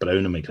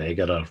Brown and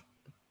McGregor are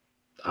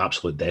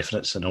absolute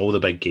definites in all the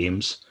big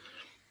games.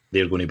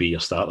 They're going to be your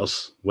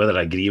starters, whether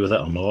I agree with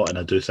it or not. And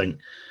I do think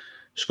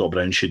Scott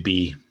Brown should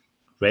be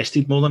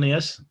rested more than he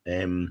is.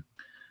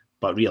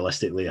 But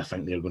realistically, I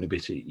think they're going to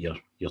be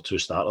your two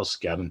starters,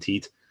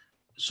 guaranteed.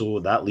 So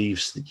that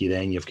leaves you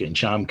then, you've got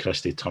Ncham,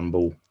 Christie,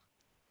 Turnbull,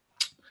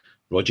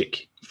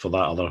 Rogic for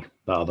that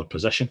other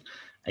position.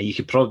 And you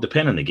could probably,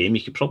 depending on the game,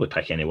 you could probably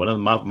pick any one of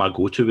them. My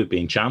go-to would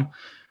be Ncham,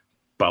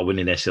 but I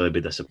wouldn't necessarily be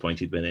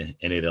disappointed with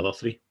any of the other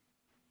three.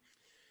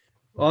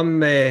 I'm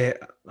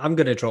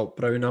going to drop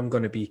Brown. I'm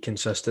going to be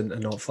consistent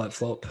and not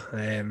flip-flop.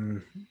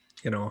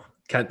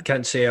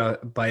 Can't say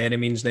by any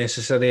means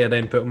necessary and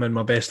then put him in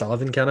my best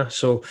 11, can I?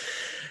 So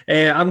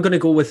I'm going to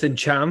go with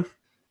Ncham,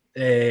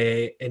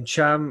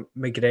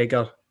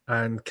 McGregor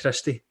and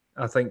Christie,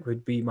 I think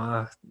would be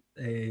my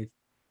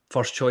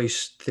first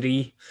choice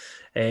three.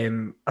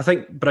 I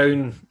think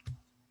Brown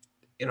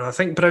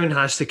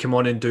has to come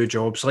on and do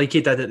jobs like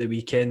he did at the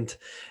weekend.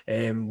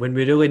 When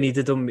we really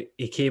needed him,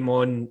 he came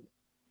on,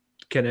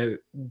 kind of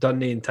done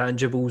the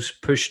intangibles,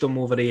 pushed them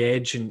over the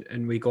edge,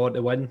 and we got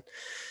the win.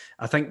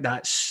 I think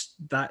that's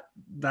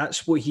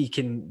what he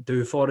can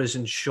do for us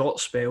in short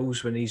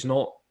spells when he's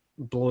not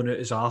blowing out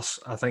his arse.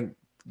 I think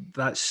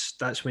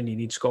that's when you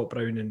need Scott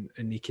Brown,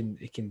 and he can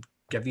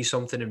give you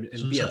something and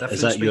be a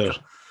difference maker.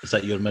 Is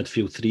that your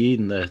midfield three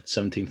in the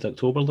 17th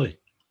October, Louis?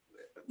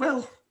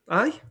 Well,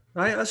 aye,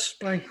 that's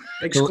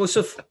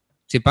exclusive.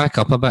 To back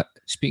up a bit,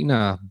 speaking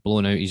of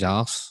blowing out his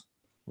arse,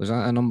 was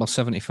that a number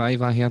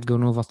 75 I heard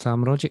going over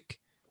Tam Rogic?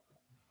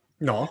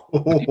 No.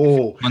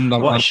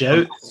 What a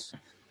shout.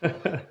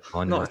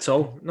 Not at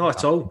all. Not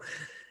at all.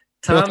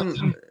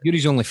 Tam, you're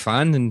his only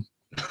fan, and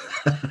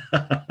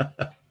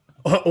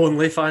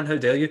only fan. How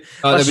dare you?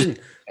 Listen,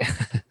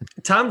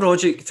 Tam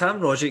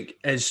Rogic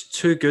is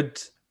too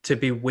good to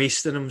be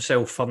wasting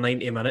himself for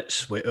 90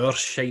 minutes with our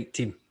shite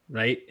team,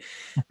 right?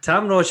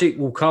 Tam Rogic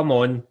will come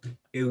on.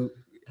 He'll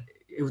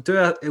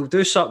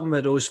do something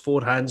with those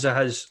four hands of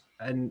his,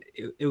 and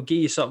he'll give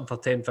you something for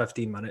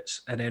 10-15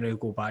 minutes, and then he'll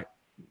go back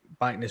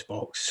in his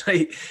box.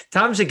 Right?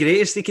 Tam's the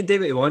greatest. He can do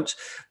what he wants,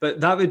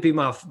 but that would be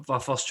my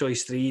first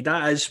choice three.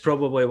 That is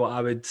probably what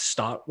I would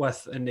start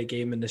with in the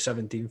game in the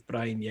 17th,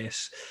 Brian.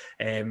 Yes.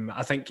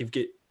 I think you've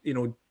got,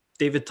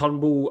 David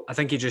Turnbull. I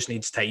think he just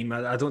needs time.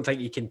 I don't think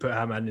you can put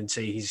him in and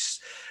say he's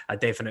a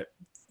definite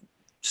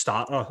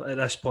starter at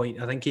this point.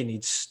 I think he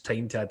needs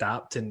time to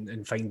adapt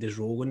and find his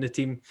role in the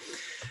team.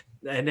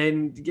 And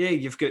then,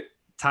 you've got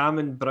Tam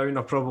and Brown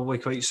are probably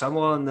quite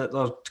similar in that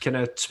they're kind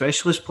of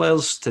specialist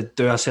players to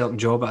do a certain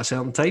job at a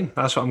certain time.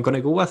 That's what I'm going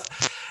to go with.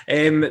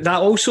 That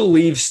also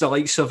leaves the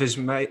likes of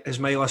Ismaila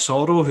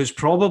Soro, who's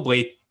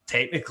probably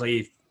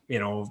technically,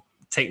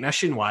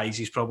 technician-wise,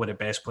 he's probably the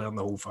best player in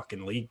the whole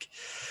fucking league.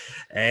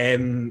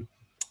 And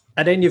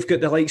then you've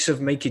got the likes of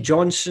Mikey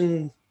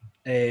Johnson,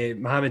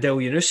 Mohamed El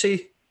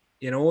Yunusi,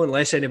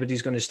 unless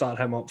anybody's going to start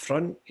him up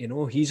front,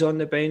 he's on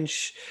the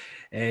bench.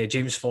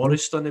 James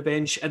Forrest on the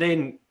bench. And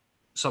then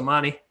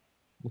Manny.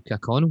 Luca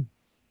Connell.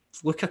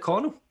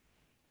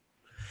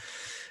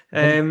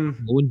 And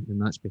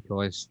that's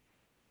because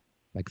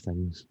big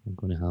things are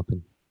going to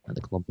happen at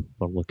the club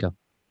for Luca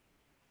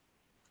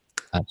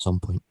at some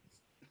point.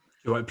 Do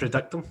you want to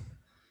predict him?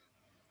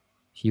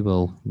 He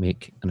will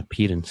make an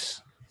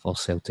appearance for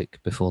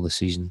Celtic before the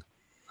season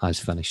has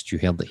finished. You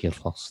heard it here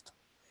first.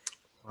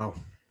 Wow,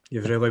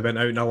 you've really went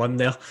out on a limb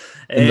there.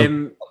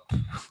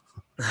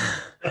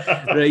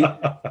 Right.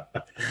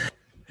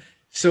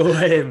 So,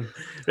 right,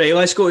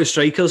 let's go to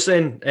strikers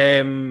then.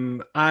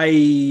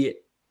 I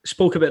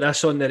spoke about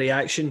this on the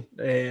reaction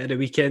at the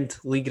weekend.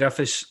 Lee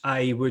Griffiths,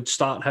 I would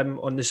start him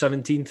on the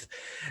 17th.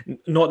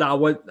 Not that I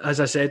want,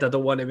 as I said, I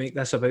don't want to make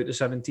this about the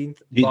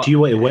 17th. Do you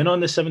want to win on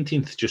the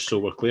 17th, just so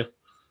we're clear?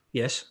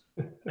 Yes.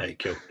 Right,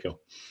 cool.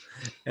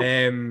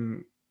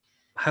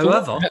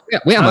 However,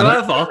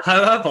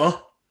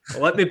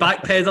 let me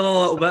backpedal a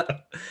little bit.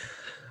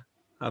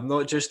 I'm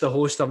not just the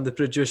host, I'm the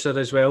producer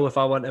as well. If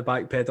I want to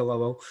backpedal, I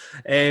will.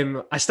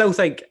 I still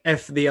think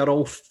if they are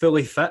all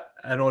fully fit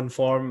and on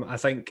form, I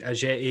think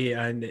Ajeti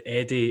and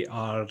Eddie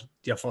are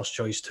your first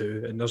choice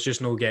too. And there's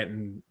just no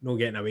getting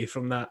away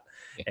from that.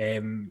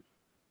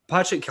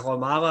 Patrick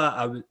Klamala,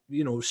 I was,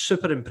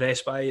 super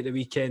impressed by at the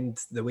weekend,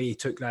 the way he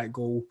took that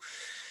goal.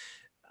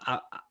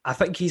 I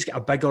think he's got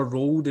a bigger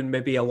role than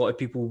maybe a lot of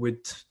people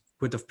would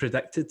have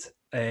predicted.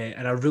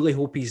 And I really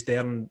hope he's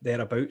there and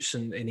thereabouts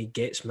and he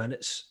gets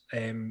minutes.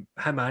 Him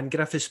and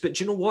Griffiths. But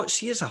do you know what?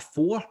 See, as a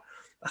 4,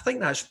 I think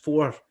that's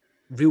 4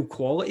 real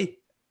quality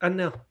in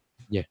there.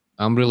 Yeah,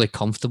 I'm really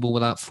comfortable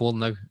with that 4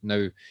 now.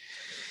 Now,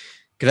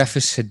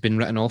 Griffiths had been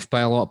written off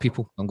by a lot of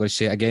people. I'm going to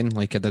say it again,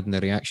 like I did in the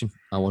reaction.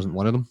 I wasn't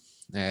one of them.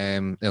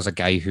 There's a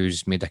guy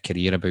who's made a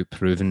career about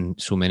proving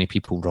so many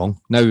people wrong.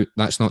 Now,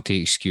 that's not to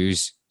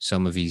excuse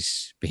some of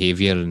his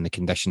behaviour and the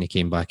condition he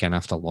came back in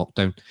after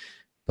lockdown,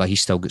 but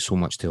he's still got so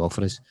much to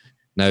offer us.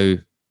 Now,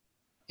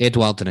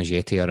 Edouard and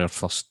Ajeti are our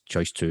first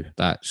choice too.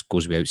 That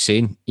goes without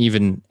saying,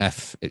 even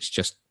if it's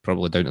just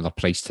probably down to their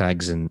price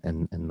tags and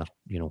their,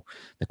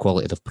 the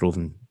quality they've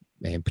proven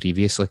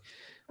previously.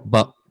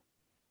 But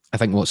I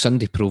think what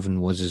Sunday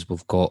proven is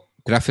we've got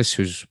Griffiths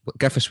with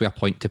a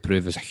point to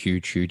prove is a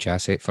huge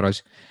asset for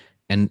us.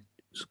 And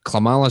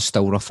Klamala's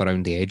still rough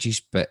around the edges,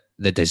 but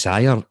the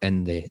desire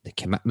and the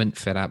commitment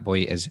for that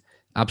boy is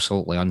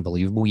absolutely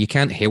unbelievable. You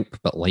can't help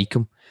but like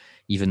him,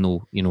 even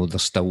though,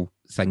 there's still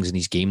things in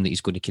his game that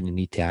he's going to kind of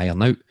need to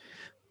iron out.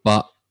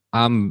 But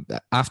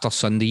after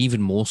Sunday,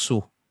 even more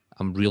so,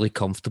 I'm really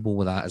comfortable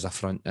with that as a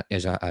front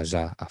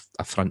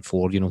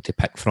 4, to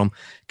pick from,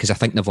 because I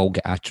think they've all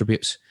got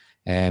attributes,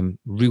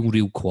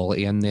 real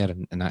quality in there,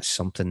 and that's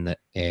something that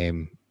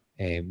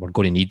we're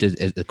going to need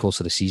at the course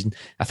of the season.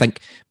 I think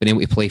being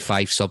able to play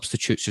 5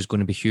 substitutes is going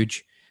to be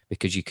huge,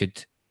 because you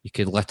could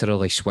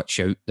literally switch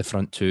out the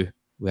front 2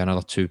 with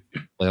another 2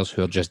 players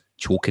who are just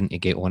choking to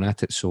get on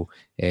at it. So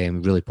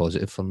really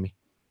positive for me.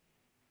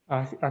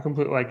 I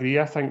completely agree.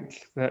 I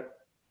think that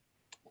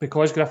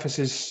because Griffiths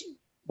is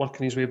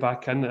working his way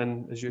back in,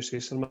 and as you say,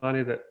 Sir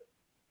Manny, that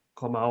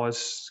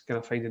Klamala's kind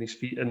of finding his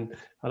feet and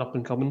an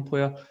up-and-coming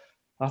player,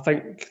 I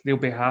think they'll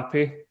be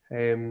happy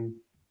to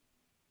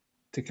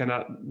kind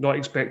of not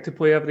expect to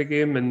play every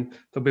game, and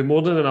there'll be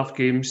more than enough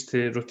games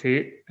to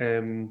rotate.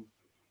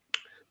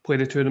 Play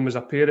the 2 of them as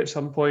a pair at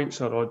some points,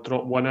 or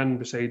drop one in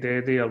beside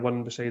Eddie or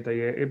one beside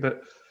Ajeti.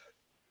 But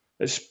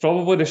it's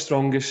probably the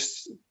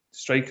strongest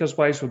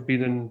strikers-wise we've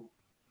been in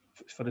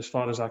for as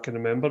far as I can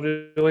remember,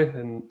 really,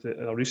 in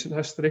our recent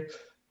history.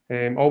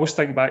 Always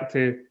think back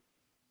to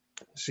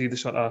see the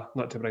sort of,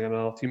 not to bring in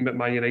another team, but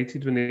Man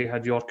United when they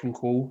had York and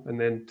Cole, and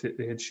then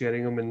they had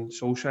Sheringham and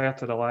Solskjaer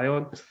to rely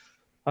on.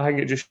 I think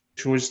it just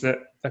shows that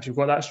if you've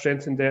got that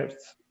strength and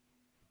depth,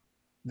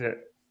 that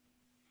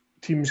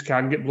teams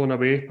can get blown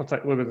away,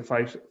 particularly with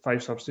the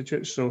five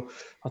substitutes. So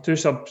our two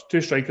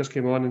strikers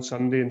came on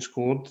Sunday and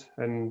scored,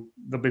 and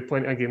there'll be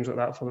plenty of games like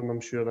that for them, I'm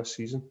sure, this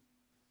season.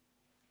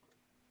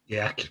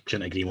 Yeah, I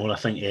couldn't agree more. I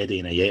think Eddie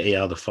and Ajeti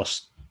are the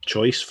first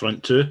choice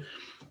front 2.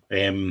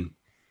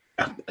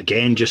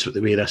 Again, just with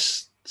the way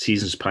this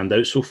season's panned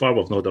out so far,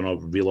 we've not done a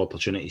real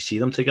opportunity to see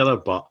them together,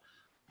 but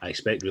I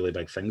expect really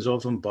big things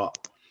of them. But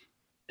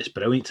it's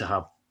brilliant to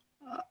have,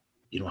 a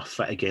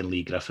fit again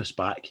Lee Griffiths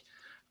back.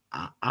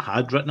 I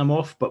had written him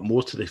off, but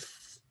more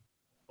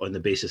on the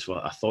basis of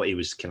I thought he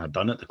was kind of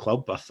done at the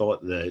club. I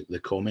thought the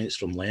comments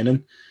from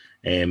Lennon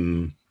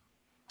had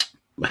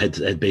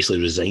basically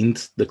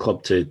resigned the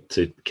club to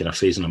kind of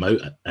phasing him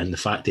out, and the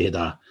fact he had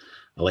a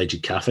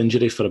alleged calf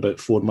injury for about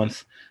 4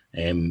 months,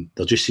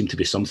 there just seemed to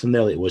be something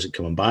there that he wasn't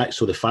coming back.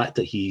 So the fact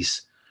that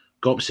he's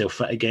got himself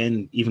fit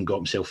again, even got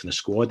himself in the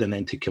squad, and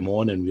then to come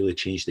on and really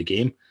change the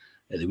game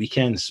at the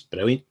weekends,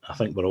 brilliant. I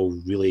think we're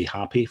all really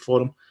happy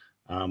for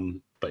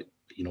him. But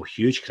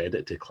huge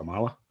credit to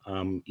Klimala.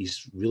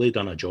 He's really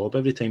done a job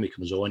every time he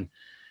comes on.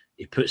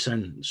 He puts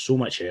in so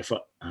much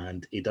effort,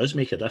 and he does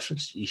make a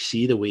difference. You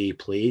see the way he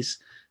plays,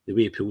 the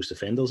way he pulls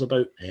defenders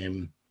about,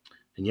 and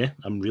yeah,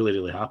 I'm really,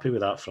 really happy with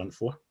that front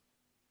four.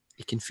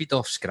 He can feed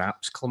off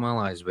scraps,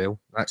 Klimala, as well.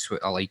 That's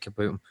what I like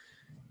about him.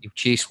 He'll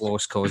chase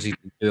lost causes,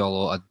 he'll do a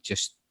lot of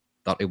just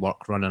dirty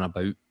work running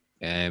about,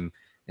 and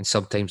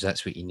sometimes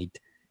that's what you need.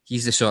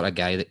 He's the sort of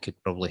guy that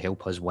could probably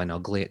help us win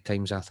ugly at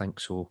times, I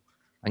think. So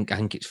I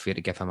think it's fair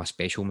to give him a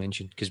special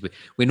mention, because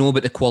we know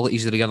about the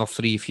qualities of the other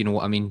three, if you know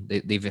what I mean.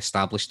 They've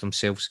established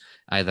themselves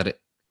either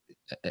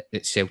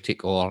at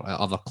Celtic or at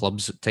other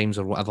clubs at times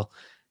or whatever.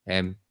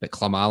 But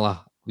Klimala,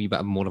 a wee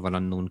bit more of an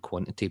unknown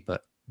quantity,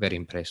 but very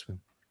impressed with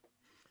him.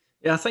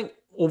 Yeah, I think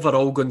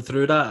overall going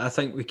through that, I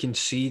think we can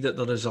see that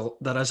there is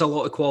a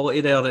lot of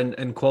quality there,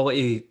 and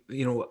quality,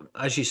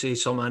 as you say,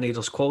 Manny,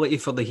 there's quality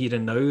for the here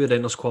and now, and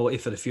then there's quality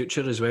for the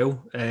future as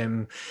well.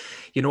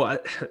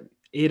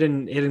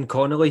 Aaron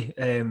Connolly,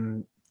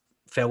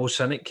 fellow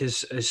Cynic,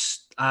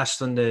 is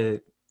asked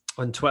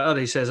on Twitter,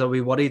 he says, are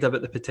we worried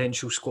about the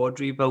potential squad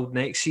rebuild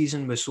next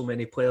season with so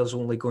many players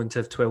only going to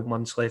have 12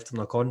 months left on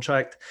their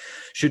contract?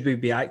 Should we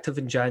be active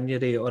in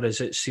January, or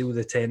is it seal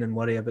the 10 and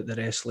worry about the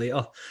rest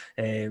later?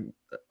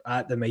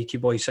 At the Mikey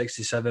Boy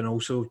 67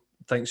 also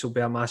thinks there'll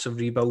be a massive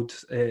rebuild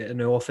in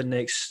the offing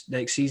next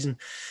season.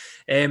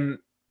 I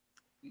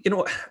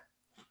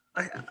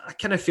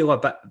kind of feel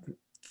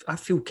I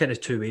feel kind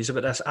of two ways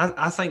about this.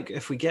 I think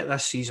if we get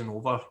this season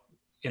over,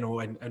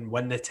 and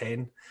win the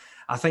 10,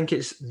 I think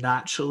it's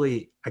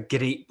naturally a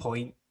great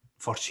point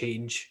for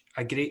change,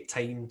 a great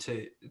time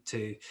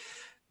to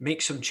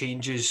make some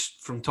changes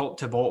from top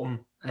to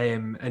bottom,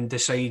 and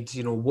decide,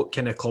 what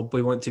kind of club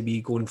we want to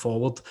be going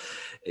forward.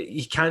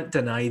 You can't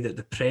deny that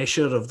the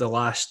pressure of the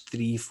last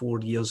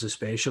 3-4 years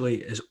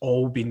especially has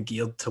all been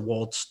geared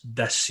towards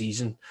this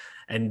season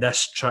and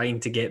this trying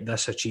to get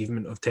this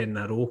achievement of 10 in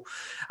a row.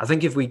 I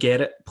think if we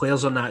get it,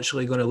 players are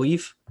naturally going to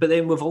leave. But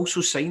then we've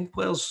also signed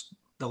players,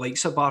 the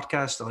likes of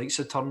Barkas, the likes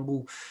of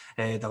Turnbull,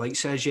 the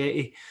likes of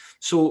Ajeti.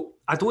 So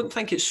I don't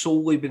think it's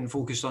solely been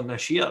focused on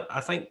this year.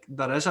 I think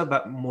there is a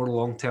bit more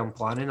long-term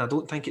planning. I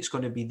don't think it's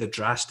going to be the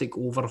drastic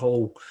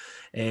overhaul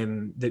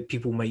that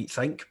people might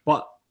think.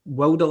 But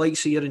will the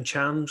likes of Aaron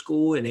Chams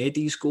go, and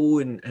Eddie's go,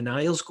 and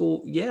Isles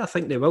go? Yeah, I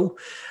think they will.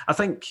 I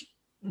think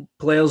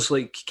players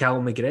like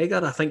Callum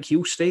McGregor, I think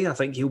he'll stay. I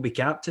think he'll be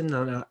captain.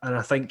 And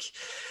I think,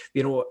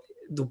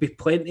 there'll be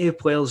plenty of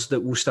players that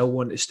will still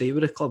want to stay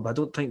with the club. I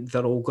don't think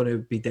they're all going to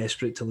be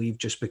desperate to leave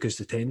just because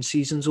the 10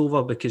 season's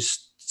over,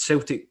 because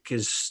Celtic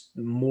is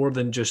more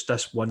than just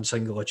this one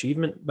single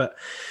achievement. But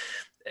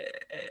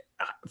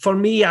for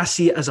me, I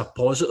see it as a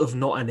positive,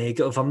 not a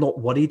negative. I'm not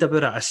worried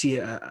about it. I see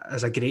it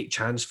as a great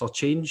chance for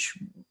change.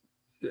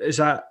 Is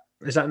that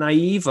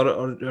naive,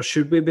 or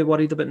should we be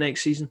worried about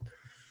next season?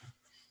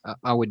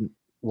 I wouldn't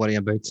worry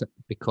about it,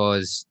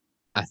 because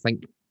I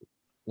think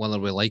whether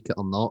we like it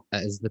or not, it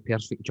is the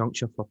perfect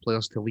juncture for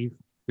players to leave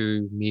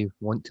who may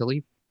want to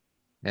leave.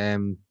 I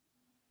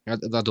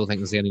don't think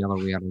there's any other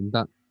way around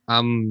that.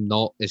 I'm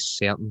not as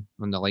certain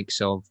on the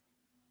likes of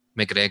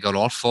McGregor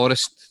or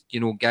Forrest,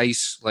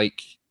 guys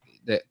like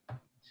that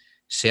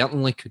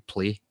certainly could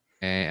play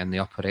in the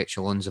upper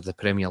echelons of the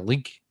Premier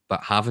League,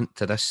 but haven't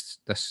to this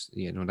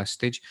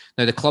stage.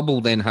 Now the club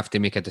will then have to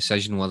make a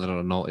decision whether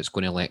or not it's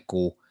going to let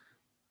go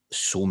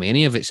so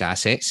many of its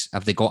assets.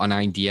 Have they got an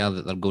idea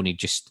that they're going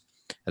to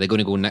are they going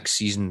to go next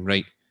season,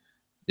 right,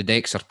 the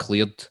decks are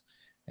cleared,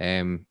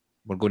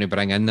 we're going to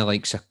bring in the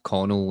likes of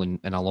Connell and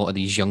a lot of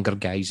these younger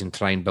guys and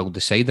try and build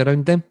the side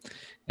around them,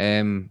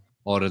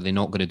 or are they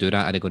not going to do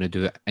that? Are they going to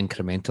do it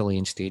incrementally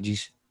in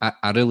stages?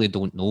 I really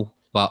don't know,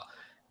 but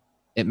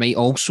it might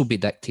also be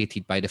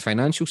dictated by the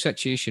financial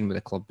situation with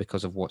the club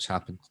because of what's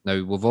happened.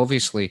 Now, we've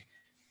obviously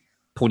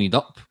ponied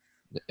up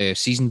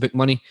season book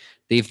money.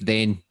 They've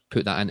then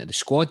put that into the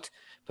squad,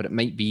 but it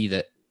might be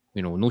that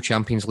no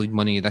Champions League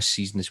money this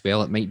season as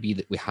well. It might be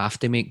that we have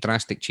to make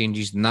drastic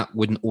changes, and that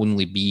wouldn't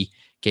only be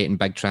getting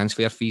big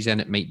transfer fees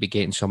in, it might be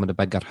getting some of the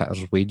bigger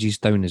hitters' wages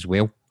down as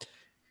well.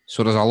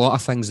 So there's a lot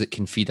of things that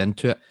can feed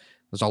into it.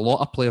 There's a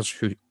lot of players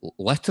who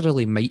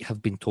literally might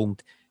have been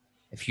told,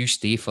 if you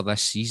stay for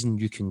this season,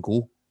 you can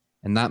go.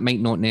 And that might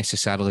not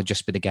necessarily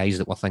just be the guys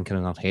that we're thinking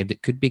in our head.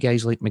 It could be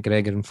guys like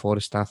McGregor and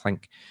Forrest, I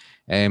think.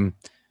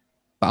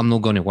 But I'm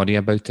not going to worry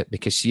about it,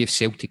 because see if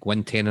Celtic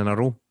win 10 in a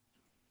row,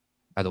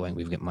 I don't think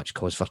we've got much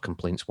cause for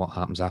complaints what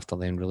happens after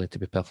then, really, to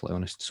be perfectly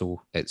honest.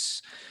 So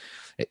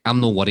I'm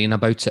not worrying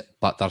about it,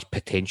 but there's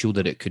potential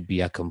that it could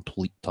be a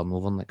complete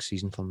turnover next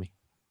season for me.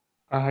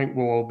 I think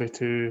we'll all be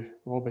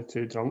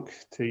too drunk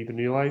to even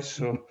realise.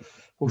 So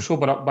we'll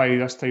sober up by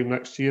this time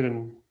next year,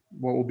 and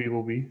what will be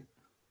will be.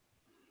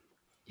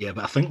 Yeah,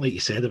 but I think, like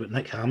you said about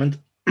Nick Hammond,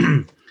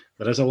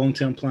 there is a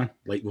long-term plan.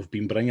 Like, we've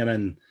been bringing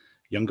in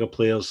younger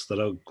players that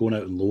are going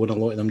out on loan, a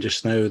lot of them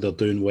just now. They're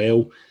doing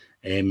well.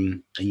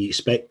 And you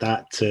expect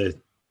that to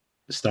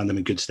stand them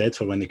in good stead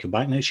for when they come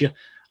back next year.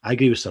 I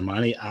agree with Sir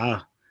Manny.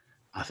 I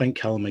think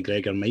Callum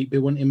McGregor might be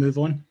wanting to move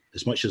on.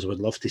 As much as I would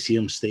love to see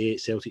him stay at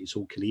Celtic his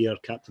whole career,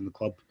 captain the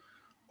club,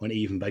 on to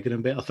even bigger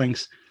and better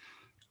things,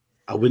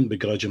 I wouldn't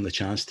begrudge him the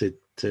chance to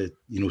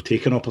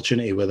take an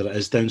opportunity, whether it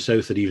is down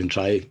south or even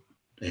try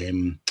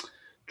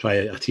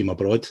a team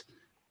abroad.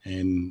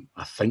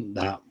 I think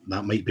that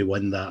might be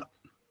one that,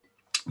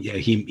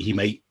 he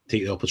might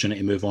take the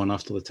opportunity to move on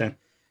after the 10.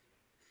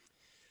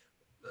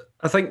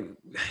 I think,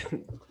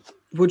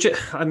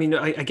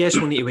 I guess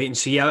we'll need to wait and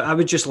see. I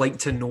would just like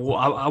to know,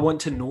 I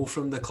want to know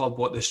from the club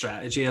what the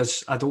strategy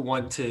is. I don't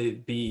want to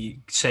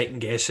be second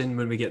guessing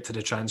when we get to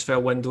the transfer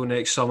window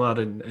next summer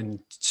and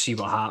see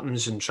what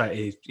happens and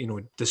try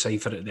to,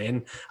 decipher it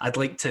then. I'd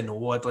like to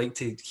know, I'd like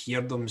to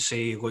hear them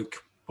say, look,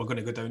 we're going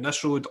to go down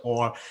this road,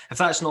 or if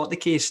that's not the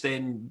case,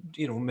 then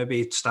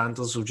maybe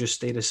standards will just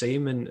stay the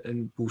same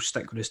and we'll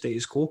stick with the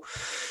status quo.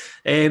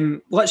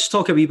 Let's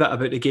talk a wee bit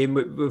about the game.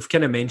 We've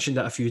kind of mentioned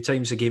it a few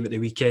times, the game at the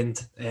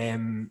weekend.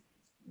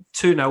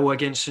 2-0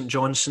 against St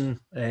Johnstone,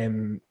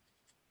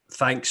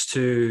 thanks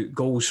to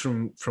goals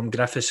from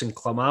Griffiths and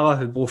Klamala,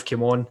 who both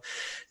came on.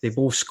 They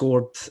both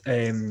scored.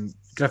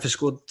 Griffiths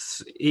scored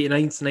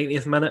 89th,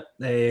 90th minute.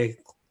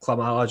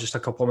 Klamala just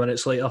a couple of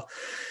minutes later.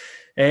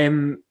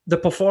 The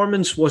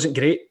performance wasn't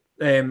great.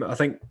 I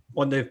think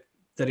on the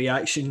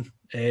reaction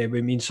with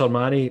me and Sir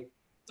Manny,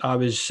 I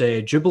was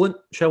jubilant,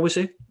 shall we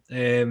say.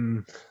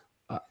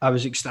 I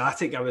was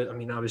ecstatic. I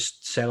was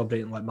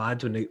celebrating like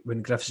mad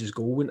when Griffiths'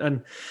 goal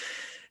went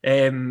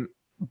in.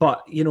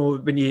 But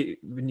when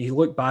you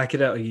look back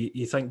at it, or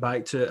you think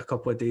back to it a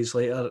couple of days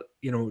later,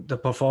 the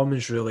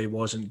performance really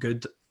wasn't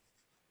good.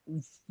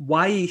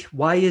 Why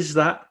is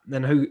that?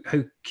 And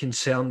how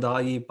concerned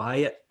are you by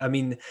it? I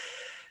mean,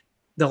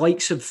 the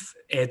likes of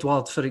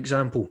Edward, for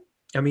example.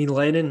 I mean,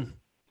 Lennon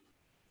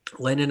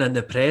in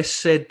the press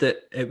said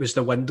that it was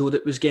the window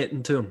that was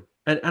getting to him.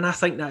 And I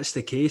think that's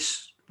the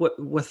case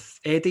with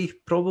Eddie,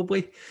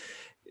 probably.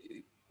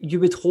 You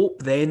would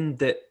hope then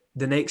that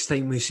the next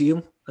time we see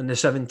him on the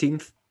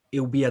 17th,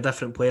 he'll be a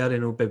different player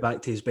and he'll be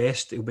back to his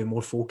best. He'll be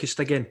more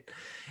focused again.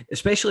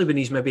 Especially when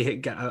he's maybe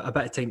got a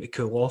bit of time to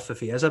cool off if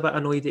he is a bit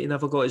annoyed that he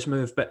never got his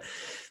move. But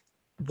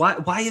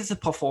why have the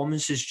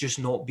performances just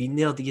not been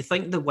there? Do you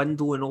think the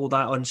window and all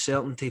that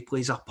uncertainty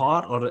plays a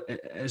part, or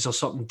is there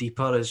something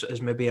deeper,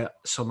 as maybe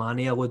Sir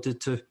Manny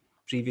alluded to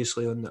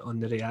previously on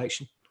the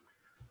reaction?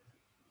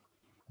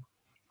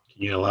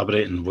 Can you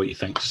elaborate on what you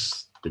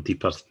think's the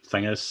deeper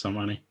thing is, Sir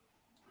Manny?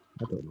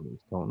 I don't know what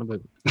he's talking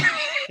about.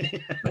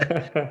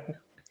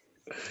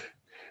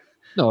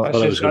 No,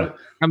 that's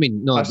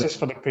no. That's just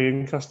for the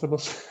paying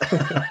customers.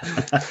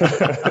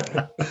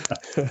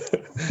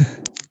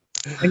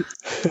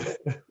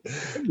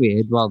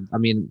 Edward,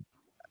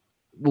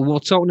 we're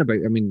talking about.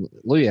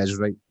 Louis is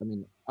right.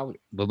 We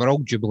were all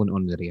jubilant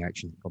on the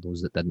reaction for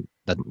those that didn't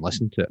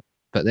listen to it.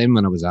 But then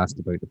when I was asked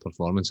about the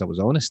performance, I was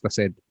honest. I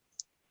said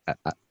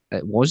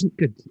it wasn't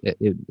good.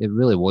 It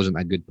really wasn't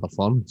a good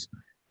performance.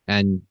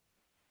 And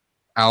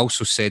I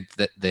also said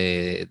that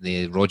the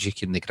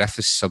Rodgick and the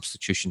Griffiths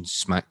substitution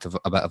smacked of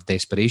a bit of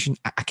desperation.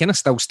 I kind of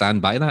still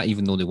stand by that,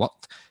 even though they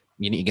worked.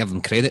 You need to give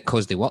them credit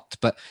because they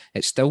worked, but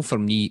it still, for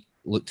me,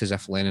 looked as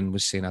if Lennon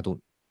was saying, I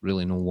don't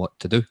really know what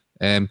to do.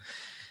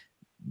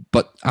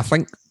 But I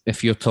think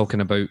if you're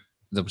talking about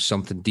there was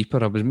something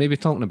deeper, I was maybe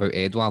talking about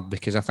Edward,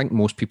 because I think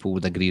most people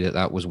would agree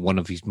that was one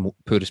of his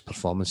poorest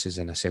performances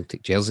in a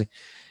Celtic jersey.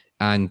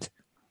 And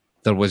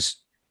there was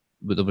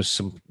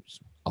some,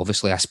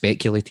 obviously I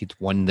speculated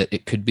one, that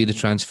it could be the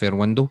transfer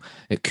window.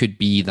 It could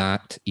be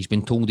that he's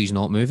been told he's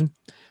not moving,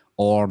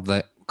 or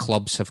that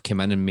clubs have come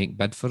in and make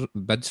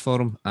bids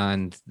for him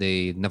and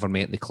they never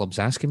met the club's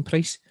asking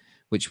price,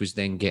 which was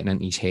then getting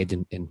into his head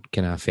and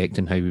kind of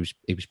affecting how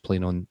he was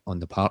playing on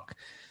the park.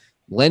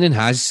 Lennon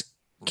has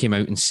came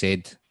out and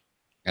said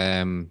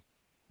that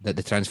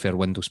the transfer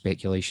window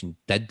speculation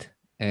did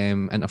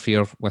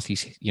interfere with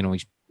his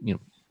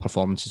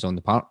performances on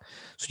the park.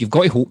 So you've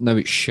got to hope now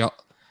it's shut,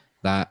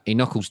 that he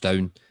knuckles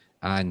down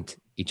and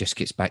he just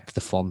gets back to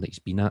the form that he's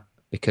been at.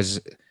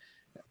 Because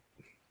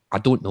I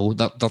don't know,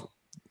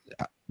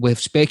 we've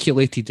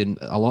speculated, and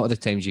a lot of the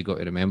times you got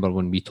to remember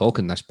when we talk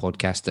in this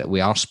podcast that we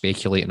are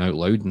speculating out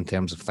loud in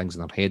terms of things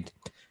in our head.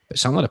 But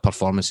some of the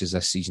performances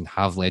this season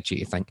have led you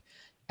to think,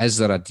 is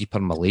there a deeper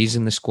malaise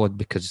in the squad?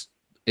 Because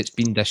it's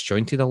been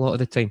disjointed a lot of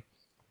the time.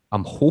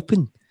 I'm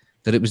hoping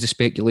that it was the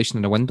speculation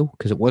in the window,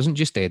 because it wasn't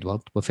just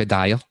Edward. We've had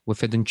Dyer,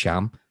 we've had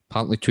Ncham.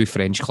 Apparently 2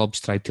 French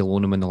clubs tried to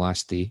loan him in the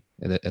last day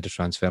of the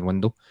transfer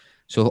window.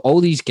 So all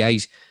these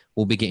guys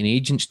will be getting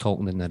agents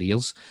talking in their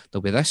ears.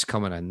 There'll be this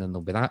coming in and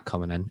there'll be that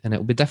coming in, and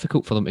it'll be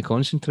difficult for them to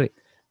concentrate.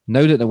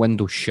 Now that the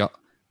window's shut,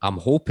 I'm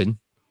hoping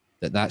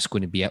that that's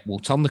going to be it. We'll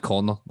turn the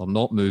corner. They're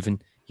not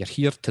moving. You're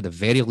here to the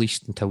very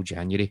least until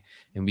January,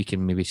 and we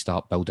can maybe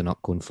start building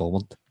up going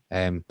forward.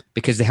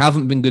 Because they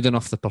haven't been good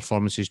enough, the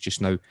performances just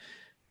now.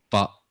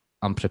 But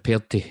I'm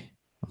prepared to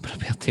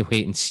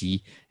wait and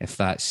see if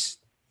that's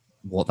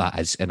what that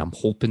is, and I'm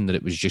hoping that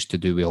it was just to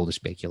do with all the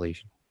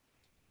speculation.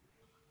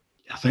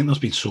 I think there's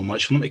been so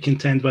much for them to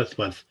contend with,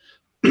 like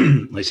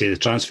I say, the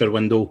transfer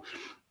window,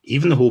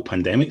 even the whole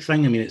pandemic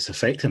thing. I mean, it's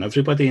affecting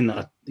everybody,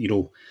 and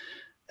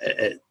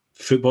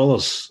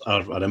footballers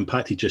are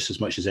impacted just as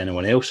much as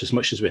anyone else. As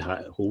much as we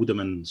hold them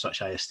in such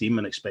high esteem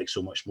and expect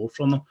so much more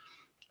from them,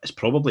 it's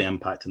probably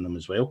impacting them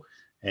as well.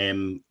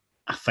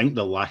 I think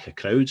the lack of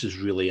crowds is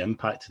really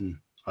impacting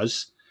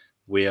us,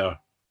 where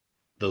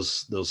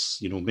there's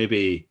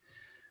maybe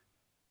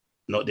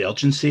not the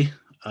urgency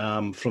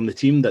from the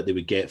team that they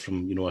would get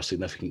from a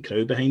significant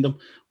crowd behind them.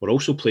 We're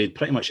also played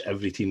pretty much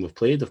every team we've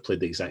played have played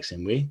the exact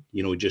same way.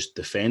 Just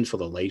defend for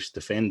their lives,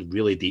 defend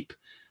really deep,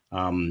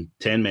 10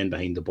 men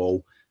behind the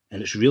ball,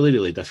 and it's really,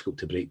 really difficult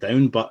to break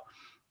down. But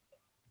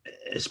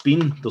there's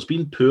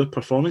been poor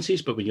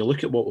performances, but when you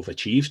look at what we've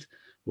achieved,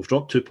 we've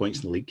dropped 2 points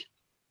in the league.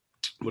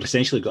 We've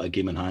essentially got a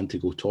game in hand to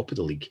go top of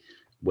the league,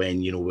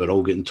 when we're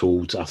all getting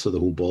told after the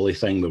whole Bolly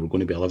thing we were going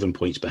to be 11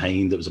 points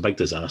behind. It was a big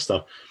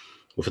disaster.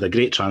 We've had a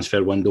great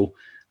transfer window.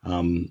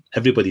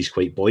 Everybody's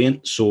quite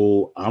buoyant,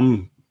 so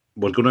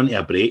we're going into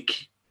a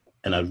break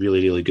in a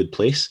really, really good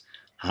place,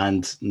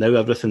 and now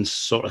everything's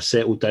sort of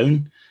settled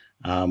down.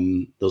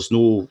 There's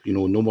no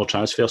more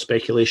transfer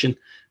speculation.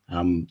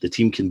 The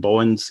team can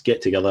bond,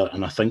 get together,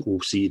 and I think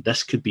we'll see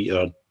this could be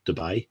our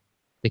Dubai.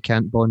 They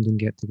can't bond and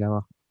get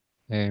together.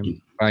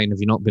 Brian, have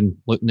you not been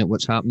looking at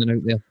what's happening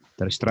out there?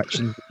 The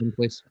restrictions in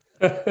place.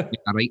 You're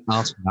right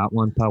arse for that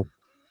one, pal.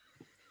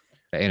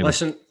 But anyway.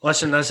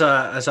 Listen. As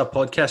a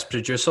podcast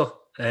producer,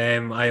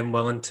 I am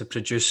willing to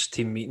produce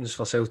team meetings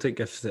for Celtic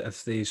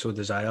if they so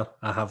desire.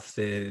 I have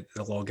the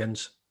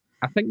logins.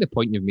 I think the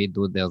point you've made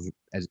though there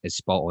is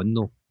spot on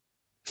though.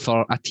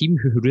 For a team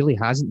who really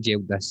hasn't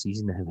gelled this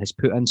season and has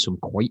put in some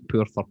quite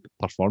poor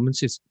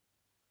performances,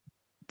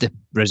 the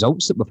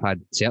results that we've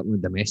had, certainly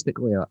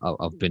domestically,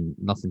 have been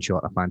nothing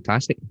short of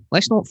fantastic.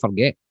 Let's not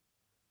forget,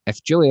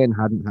 if Julian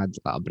hadn't had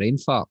a brain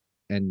fart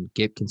and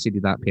Gabe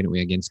conceded that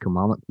penalty against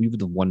Kilmarnock, we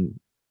would have won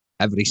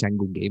every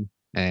single game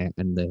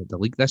in the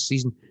league this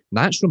season. And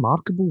that's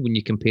remarkable when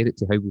you compare it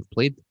to how we've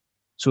played.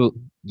 So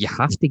you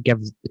have to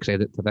give the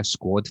credit to this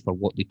squad for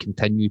what they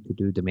continue to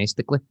do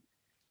domestically.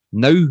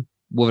 Now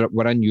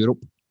we're in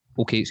Europe.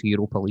 Okay, it's a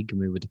Europa League and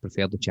we would have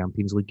preferred the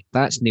Champions League.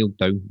 That's nailed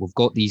down. We've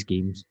got these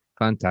games.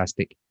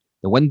 Fantastic.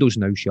 The window's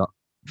now shut.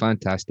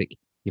 Fantastic.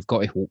 You've got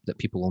to hope that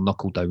people will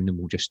knuckle down and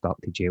we'll just start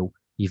to gel,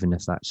 even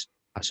if that's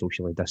a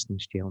socially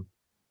distanced gelling.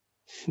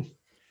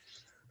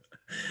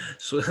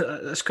 So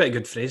that's quite a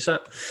good phrase,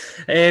 that.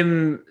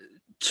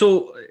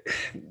 So,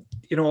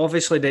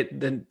 obviously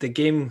the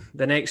game,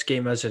 the next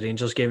game is a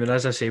Rangers game, and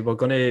as I say, we'll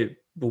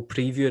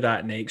preview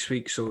that next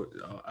week. So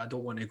I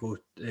don't want to go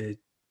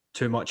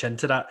too much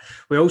into that.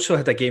 We also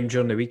had a game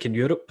during the week in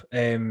Europe,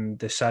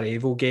 the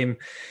Sarajevo game.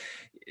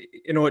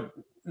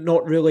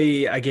 Not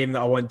really a game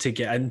that I want to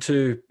get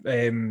into.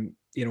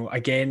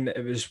 Again,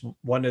 it was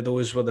one of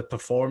those where the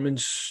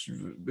performance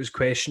was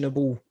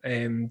questionable,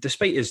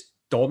 despite us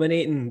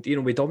dominating.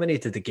 We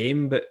dominated the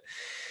game, but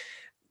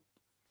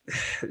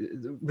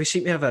we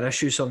seem to have an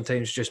issue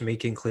sometimes just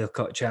making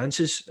clear-cut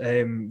chances.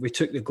 We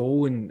took the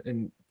goal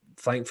and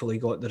thankfully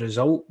got the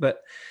result,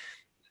 but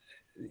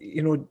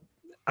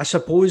I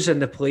suppose in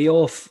the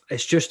playoff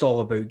it's just all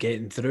about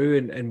getting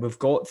through, and we've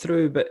got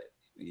through. But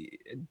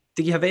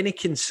do you have any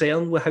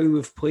concern with how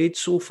we've played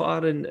so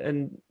far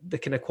in the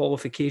kind of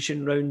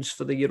qualification rounds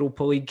for the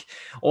Europa League?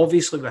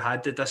 Obviously, we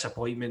had the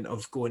disappointment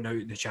of going out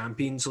in the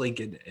Champions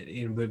League,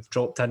 and we've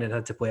dropped in and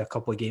had to play a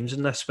couple of games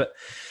in this. But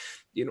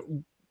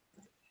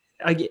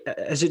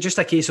is it just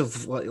a case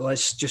of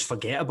let's just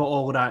forget about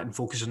all of that and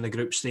focus on the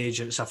group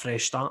stage and it's a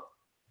fresh start?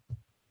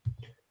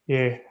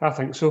 Yeah, I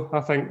think so.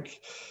 I think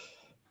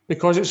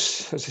because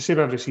it's the same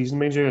every season,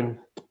 mind you, and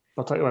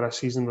particularly this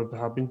season we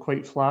have been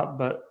quite flat,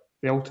 but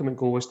the ultimate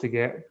goal is to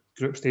get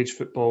group stage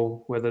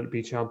football, whether it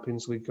be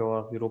Champions League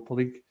or Europa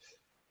League.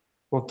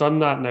 We've done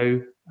that now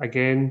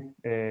again.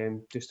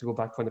 Just to go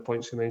back on the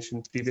points you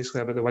mentioned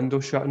previously about the window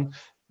shutting,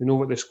 we know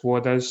what the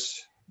squad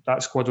is.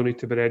 That squad will need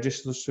to be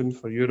registered soon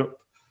for Europe.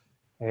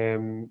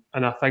 And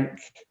I think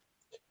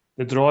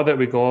the draw that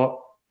we got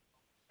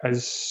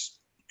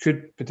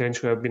could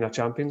potentially have been a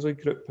Champions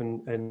League group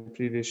in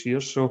previous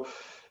years. So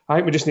I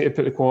think we just need to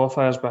put the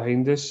qualifiers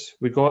behind us.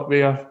 We got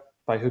there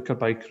by hook or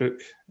by crook,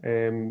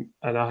 and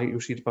I think you'll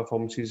see the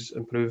performances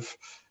improve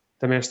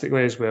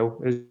domestically as well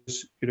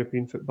as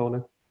European football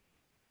now.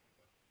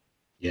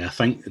 Yeah, I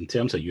think in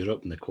terms of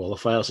Europe and the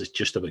qualifiers, it's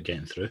just about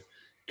getting through.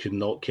 Could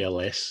not care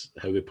less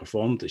how we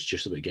performed. It's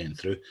just about getting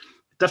through.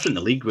 Different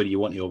in the league where you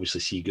want to obviously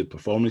see good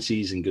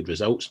performances and good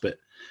results, but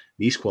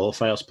these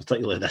qualifiers,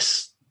 particularly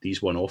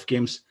these one-off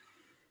games,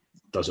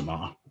 doesn't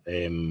matter.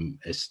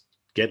 It's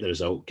get the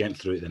result, getting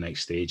through to the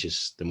next stage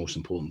is the most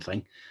important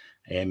thing.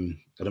 And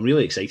I'm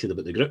really excited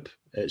about the group.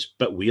 It's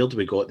a bit weird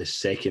we got the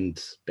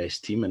second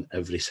best team in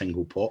every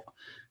single pot.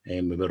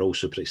 We were all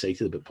super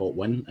excited about pot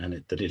 1 and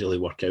it didn't really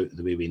work out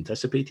the way we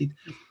anticipated.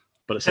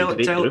 But it's a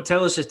great group.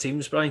 Tell us the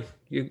teams, Brian.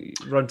 You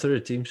run through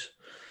the teams.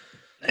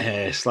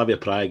 Slavia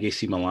Prague,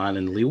 AC Milan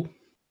and Lille.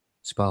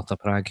 Sparta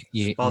Prague.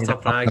 Sparta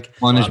Prague.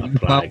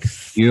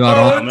 You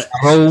are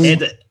on.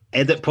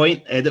 Edit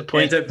point.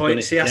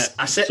 See, I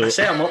set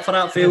him up for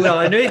that failure.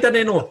 I knew he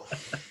didn't know.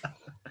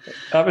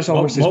 That was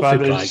almost as bad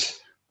Prague.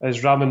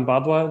 as Ramin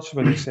Bardwaj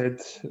when he said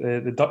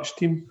the Dutch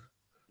team.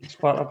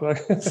 Sparta Prague.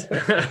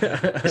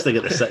 Just to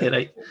get the city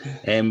right.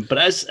 But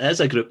it is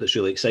a group that's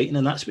really exciting,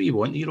 and that's what you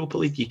want in the Europa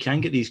League. You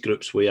can get these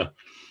groups where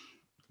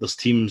there's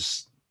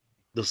teams,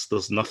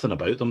 there's nothing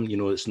about them.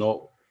 There's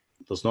not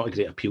a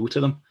great appeal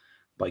to them.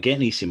 But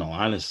getting AC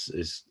Milan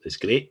is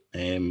great.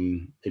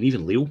 And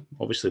even Lille,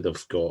 obviously I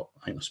think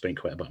they've spent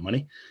quite a bit of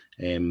money.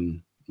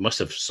 Must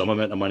have some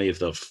amount of money if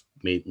they've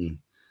made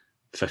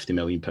 £50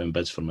 million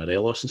bids for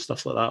Morelos and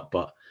stuff like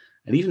that.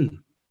 And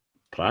even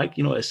Prague,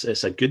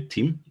 it's a good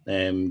team,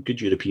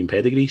 good European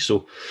pedigree.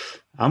 So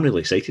I'm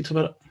really excited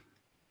about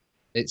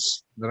it.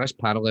 There is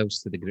parallels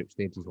to the group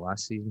stages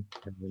last season.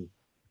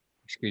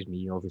 Excuse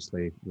me,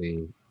 obviously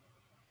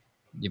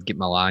you've got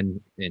Milan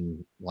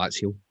and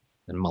Lazio,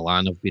 and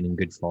Milan have been in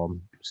good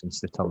form since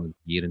the turn of the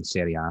year in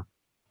Serie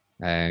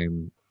A.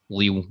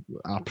 Lille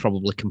are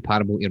probably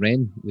comparable to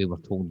Rennes. We were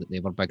told that they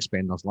were big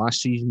spenders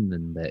last season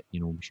and that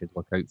we should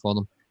look out for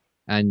them.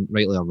 And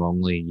rightly or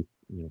wrongly,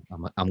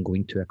 I'm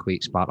going to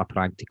equate Sparta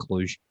Prague to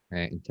Cluj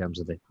in terms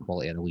of the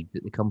quality of the league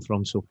that they come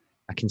from. So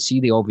I can see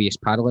the obvious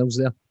parallels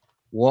there.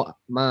 What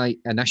my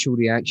initial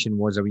reaction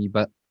was a wee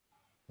bit,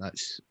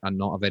 that's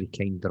not a very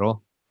kind draw,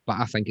 but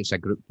I think it's a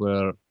group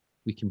where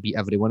we can beat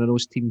every one of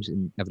those teams,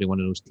 and every one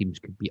of those teams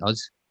could beat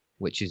us,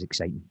 which is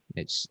exciting.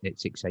 It's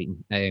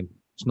exciting.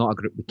 It's not a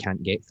group we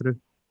can't get through,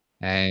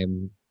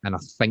 and I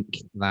think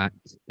that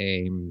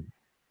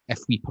if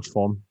we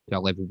perform to a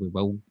level we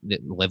will, the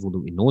level that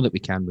we know that we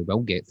can, we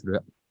will get through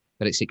it.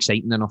 But it's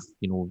exciting enough,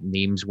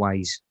 names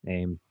wise,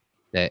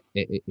 that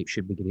it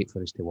should be great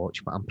for us to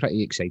watch. But I'm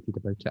pretty excited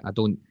about it. I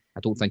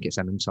don't think it's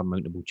an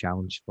insurmountable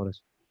challenge for us.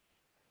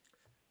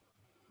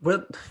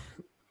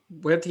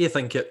 Where do you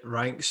think it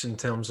ranks in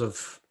terms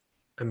of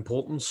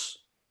importance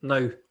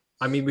now?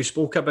 I mean, we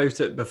spoke about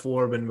it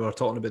before when we were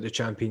talking about the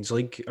Champions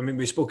League. I mean,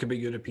 we spoke about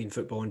European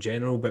football in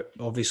general, but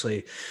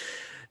obviously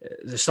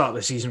at the start of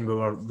the season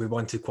we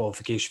wanted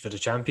qualification for the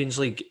Champions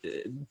League.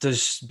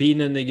 Does being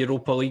in the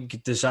Europa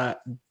League, does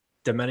that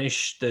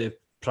diminish the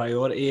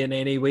priority in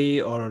any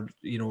way, or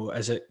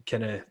is it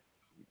kind of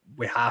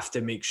we have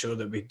to make sure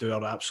that we do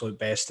our absolute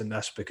best in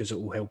this because it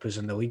will help us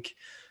in the league?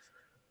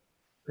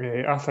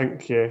 I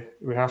think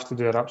we have to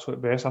do our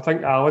absolute best. I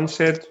think Alan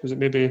said, I think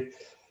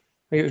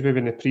it was maybe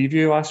in the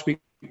preview last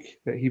week,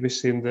 that he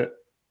was saying that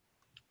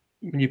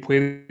when you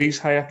play these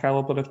higher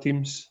caliber of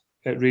teams,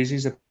 it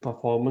raises the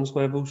performance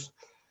levels,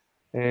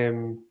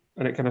 and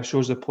it kind of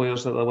shows the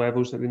players at the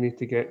levels that they need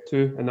to get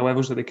to and the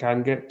levels that they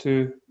can get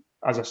to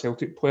as a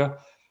Celtic player.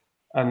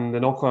 And the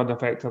knock-on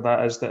effect of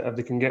that is that if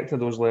they can get to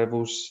those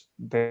levels,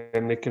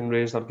 then they can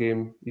raise their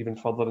game even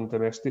further in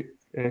domestic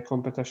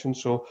competition.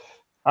 So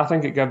I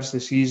think it gives the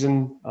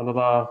season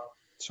another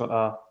sort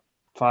of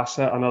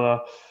facet,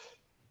 another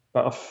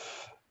bit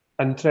of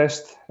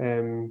interest,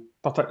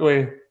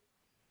 particularly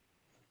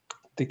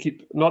to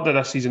keep, not that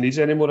this season needs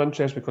any more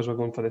interest because we're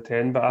going for the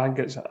 10, but I think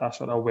it's a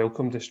sort of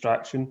welcome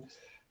distraction.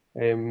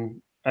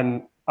 And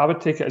I would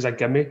take it as a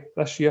gimme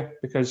this year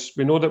because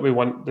we know that we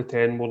want the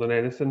 10 more than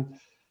anything.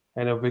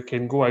 And if we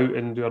can go out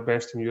and do our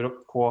best in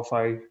Europe,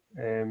 qualify,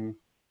 then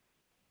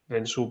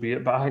so be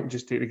it. But I think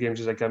just take the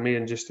games as a gimme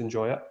and just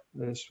enjoy it.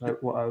 That's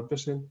what I would be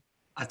saying.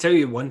 I tell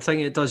you one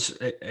thing it does,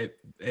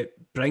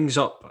 it brings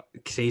up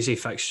crazy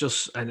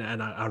fixtures and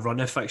a run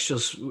of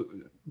fixtures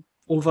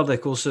over the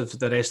course of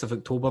the rest of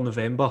October,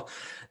 November.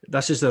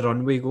 This is the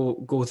run we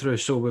go through.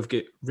 So we've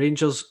got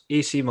Rangers,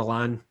 AC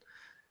Milan,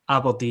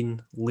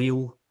 Aberdeen,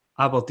 Lille,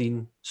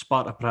 Aberdeen,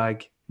 Sparta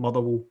Prague,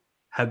 Motherwell,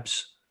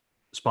 Hibs,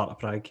 Sparta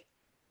Prague.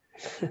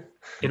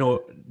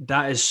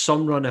 That is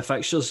some run of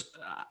fixtures.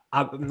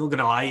 I'm not going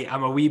to lie,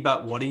 I'm a wee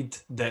bit worried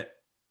that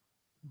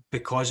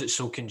because it's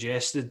so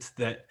congested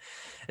that,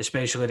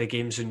 especially the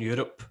games in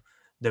Europe,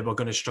 that we're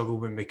going to struggle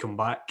when we come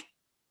back.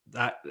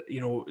 That,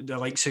 the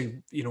likes of,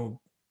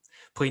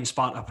 playing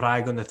Sparta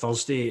Prague on the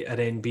Thursday and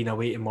then being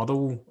away to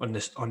Motherwell on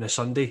the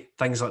Sunday,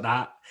 things like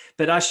that.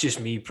 But that's just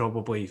me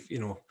probably,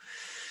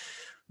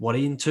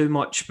 worrying too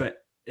much. But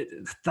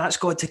that's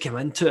got to come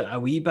into it a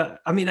wee bit.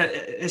 I mean,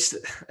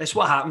 it's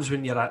what happens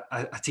when you're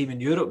a team in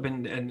Europe,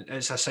 and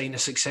it's a sign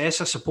of success,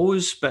 I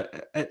suppose.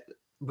 But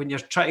when you're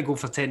trying to go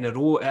for 10 in a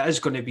row, it is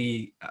going to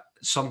be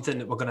something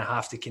that we're going to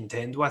have to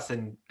contend with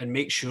and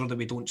make sure that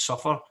we don't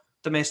suffer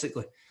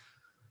domestically.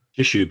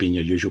 Just you being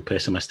your usual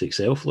pessimistic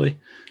self, Louis.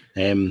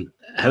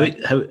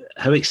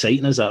 How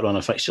exciting is that run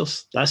of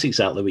fixtures? That's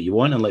exactly what you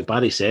want. And like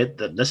Barry said,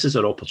 that this is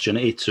our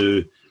opportunity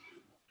to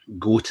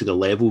go to the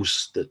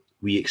levels that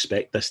we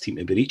expect this team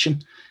to be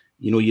reaching.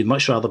 You'd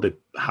much rather be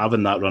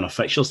having that run of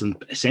fixtures than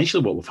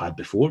essentially what we've had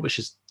before, which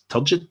is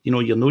turgid.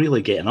 You're not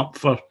really getting up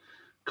for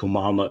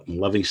Kilmarnock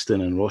and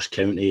Livingston and Ross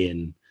County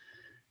and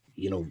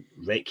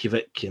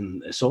Reykjavik,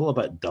 and it's all a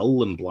bit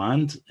dull and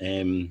bland.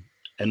 And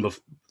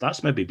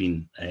that's maybe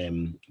been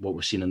what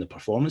we've seen in the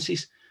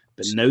performances.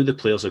 But now the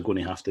players are going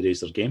to have to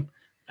raise their game,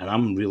 and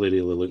I'm really,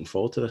 really looking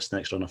forward to this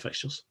next run of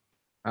fixtures.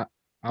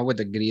 I would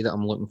agree that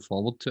I'm looking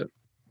forward to it.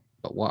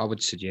 But what I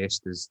would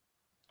suggest is,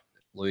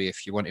 Louis,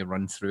 if you want to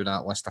run through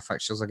that list of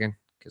fixtures again,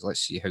 because let's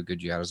see how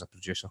good you are as a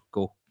producer.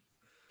 Go.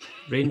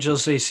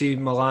 Rangers, AC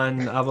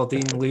Milan,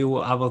 Aberdeen,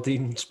 Lille,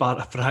 Aberdeen,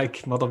 Sparta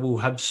Prague, Motherwell,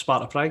 Hibs,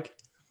 Sparta Prague.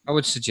 I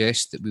would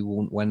suggest that we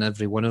won't win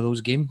every one of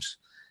those games.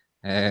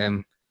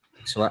 Who's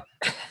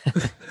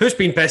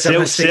been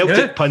pessimistic?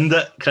 Celtic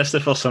pundit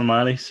Christopher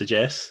Sermani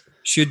suggests.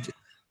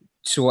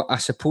 So I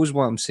suppose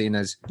what I'm saying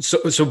is...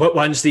 So what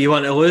ones do you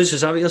want to lose?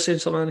 Is that what you're saying,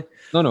 Sermani?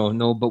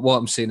 No. But what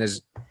I'm saying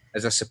is,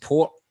 as a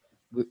support,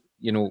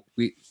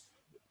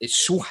 it's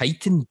so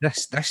heightened.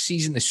 This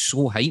season is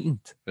so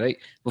heightened, right?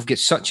 We've got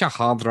such a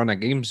hard run of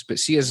games, but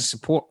see, as a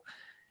support,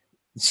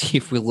 see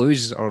if we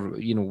lose or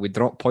we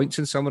drop points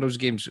in some of those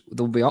games,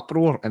 there'll be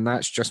uproar, and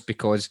that's just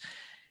because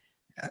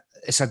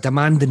it's a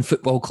demanding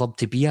football club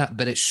to be at,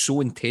 but it's so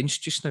intense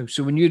just now.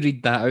 So when you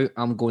read that out,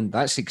 I'm going,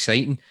 that's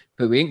exciting,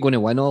 but we ain't going to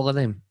win all of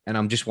them, and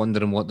I'm just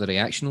wondering what the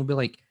reaction will be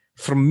like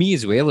from me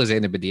as well as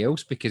anybody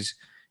else, because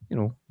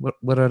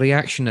we're a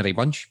reactionary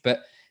bunch,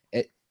 but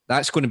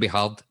that's going to be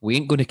hard. We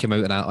ain't going to come out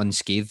of that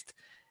unscathed.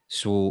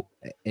 So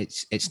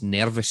it's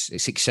nervous.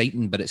 It's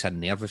exciting, but it's a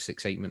nervous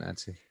excitement, I'd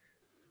say.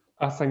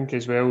 I think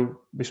as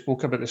well, we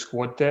spoke about the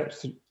squad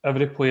depth.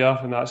 Every player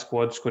in that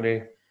squad's going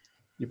to,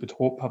 you would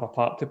hope, have a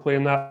part to play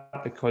in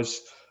that,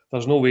 because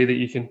there's no way that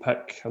you can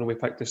pick, I know we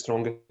picked the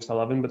strongest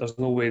 11, but there's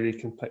no way that you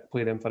can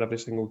play them for every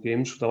single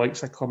game. So the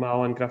likes of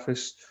Kamal and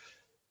Griffiths,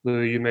 Lou,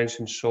 you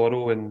mentioned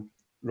Sorrow and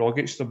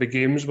Rogic, there'll be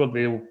games where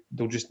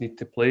they'll just need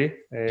to play,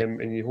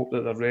 and you hope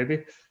that they're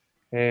ready.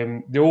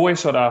 The only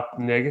sort of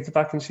negative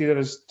I can see there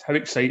is how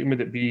exciting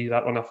would it be,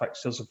 that run of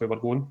fixtures, if we were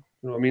going?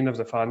 You know what I mean? If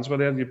the fans were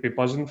there, you'd be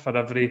buzzing for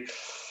every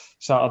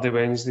Saturday,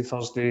 Wednesday,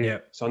 Thursday,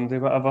 Sunday,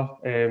 whatever.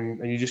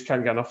 And you just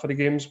can't get enough of the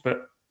games.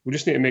 But we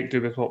just need to make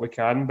do with what we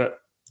can. But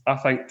I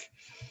think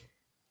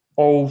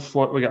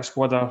we got a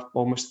squad of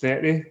almost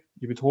 30.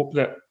 You would hope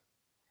that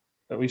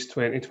at least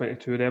 20,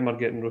 22 of them are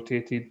getting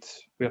rotated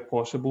where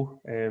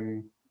possible.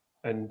 And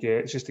yeah,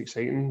 it's just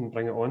exciting, and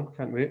bring it on.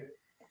 Can't wait.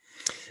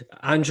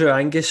 Andrew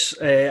Angus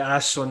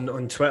asks on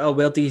Twitter,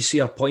 where do you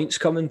see our points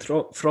coming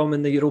from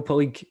in the Europa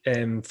League?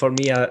 For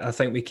me, I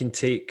think we can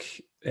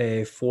take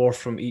 4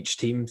 from each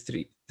team,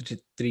 three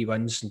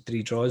wins and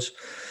 3 draws.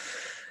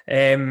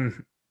 AC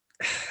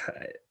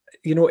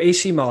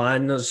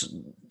Milan, there's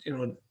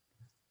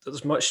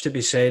much to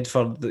be said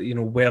for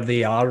where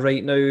they are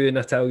right now in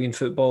Italian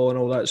football and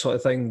all that sort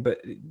of thing,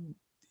 but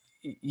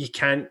you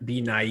can't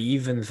be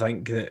naive and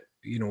think that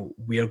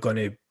we're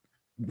going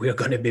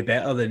to be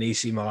better than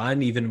AC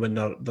Milan, even when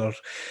they're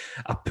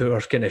a poor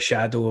kind of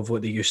shadow of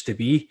what they used to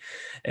be.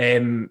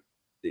 All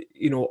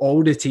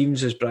the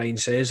teams, as Brian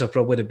says, are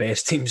probably the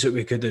best teams that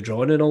we could have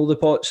drawn in all the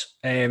pots.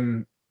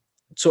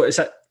 So it's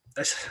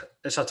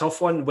a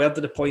tough one. Where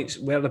the points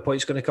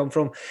going to come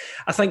from?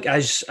 I think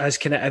as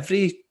kind of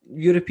every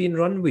European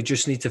run, we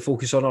just need to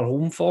focus on our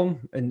home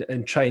form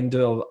and try and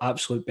do our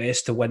absolute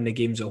best to win the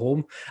games at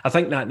home. I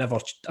don't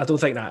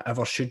think that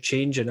ever should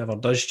change, and never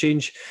does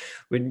change.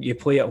 When you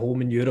play at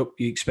home in Europe,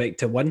 you expect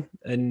to win,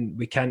 and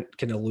we can't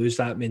kind of lose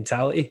that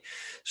mentality.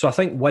 So I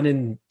think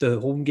winning the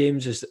home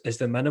games is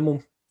the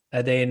minimum.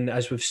 And then,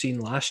 as we've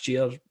seen last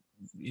year,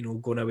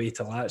 going away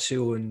to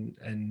Lazio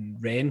and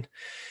Rennes,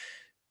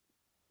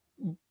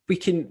 we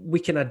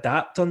can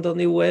adapt under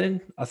Neil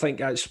Lennon. I think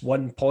that's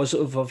one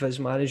positive of his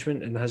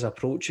management and his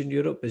approach in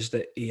Europe, is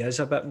that he is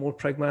a bit more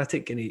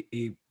pragmatic, and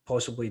he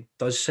possibly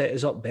does set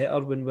us up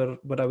better when we're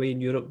away in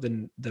Europe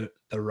than the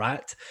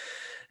Rat.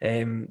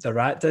 The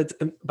Rat did.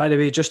 And by the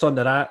way, just on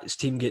the Rat, his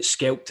team gets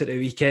scalped at the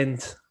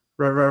weekend.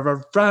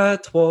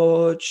 Rat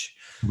watch.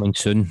 Coming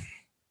soon.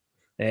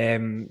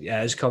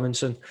 It's coming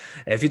soon.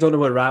 If you don't know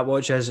what Rat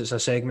Watch is, it's a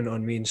segment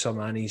on me and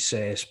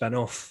Sermani's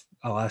spin-off,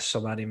 alas,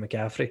 Sermani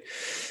McCaffrey.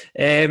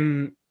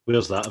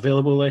 Where's that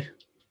available, like?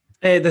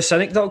 The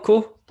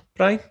Cynic.co,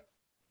 Brian.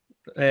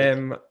 I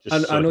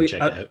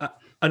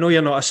know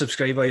you're not a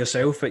subscriber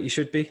yourself, but you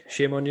should be.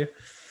 Shame on you.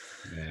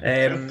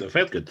 Yeah, I've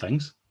heard good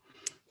things.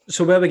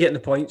 So where are we getting the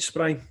points,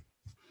 Brian?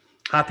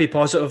 Happy,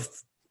 positive,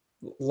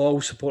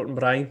 lol, supporting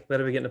Brian. Where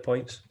are we getting the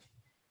points?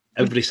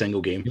 Every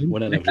single game,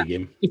 winning every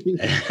game.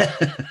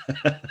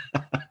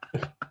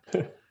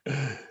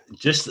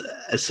 Just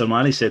as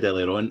Sermani said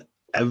earlier on,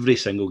 every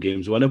single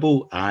game's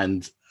winnable,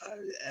 and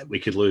we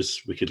could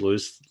lose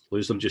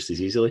them just as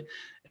easily.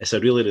 It's a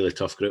really, really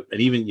tough group, and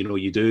even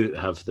you do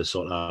have the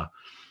sort of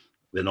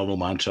the normal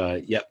mantra,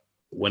 yep,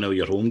 win all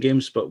your home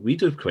games, but we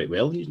do quite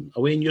well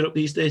away in Europe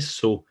these days.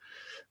 So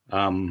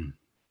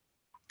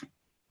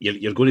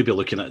you're going to be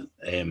looking at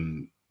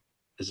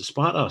is it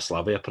Sparta or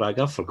Slavia Prague?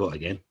 I forgot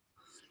again.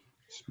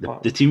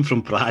 The team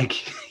from Prague.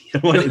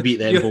 You want to beat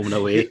them home and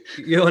away.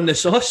 You're on the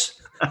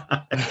sauce.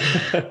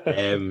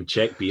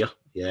 Czech beer.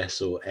 Yeah.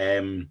 So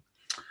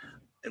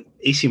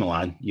AC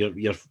Milan,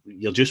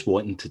 you're just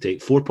wanting to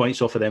take 4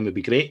 points off of them would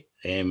be great.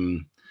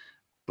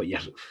 But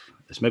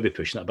it's maybe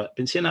pushing it a bit.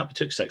 Been saying that we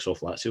took 6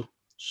 off Lazio,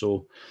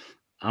 so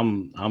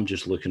I'm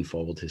just looking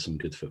forward to some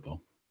good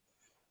football.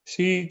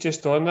 See,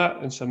 just on that,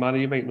 and Samara,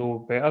 you might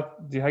know better.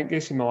 Do you think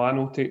AC Milan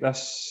will take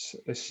this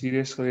as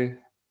seriously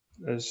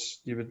as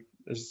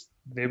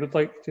they would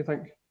like? Do you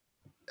think?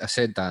 I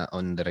said that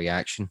on the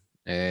reaction,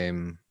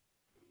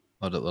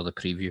 or the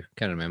preview.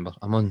 Can't remember.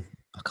 I'm on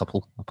a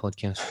couple of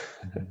podcasts.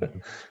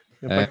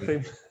 Big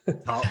time.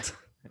 Tart.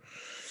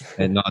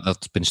 No,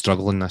 they've been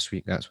struggling this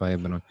week. That's why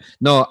I've been on.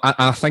 No,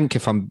 I think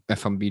if I'm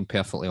being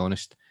perfectly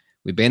honest,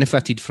 we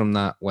benefited from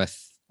that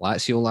with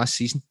Lazio last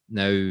season.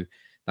 Now,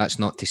 that's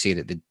not to say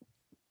that they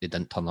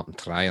didn't turn up and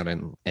try or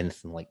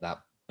anything like that,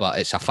 but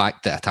it's a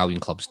fact that Italian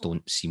clubs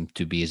don't seem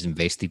to be as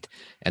invested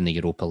in the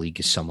Europa League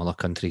as some other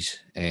countries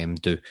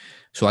do.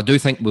 So I do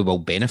think we will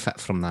benefit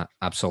from that,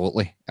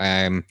 absolutely.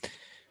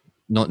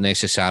 Not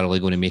necessarily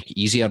going to make it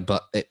easier,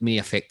 but it may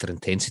affect their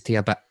intensity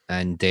a bit.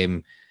 And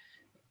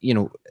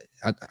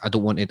I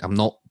don't want it.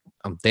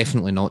 I'm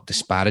definitely not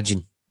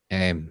disparaging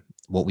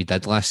what we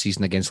did last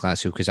season against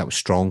Lazio, because that was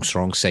strong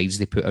sides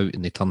they put out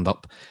and they turned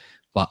up.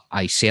 But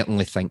I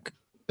certainly think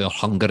our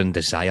hunger and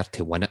desire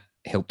to win it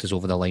helped us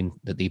over the line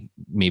that they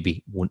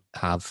maybe won't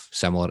have,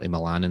 similar to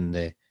Milan in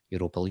the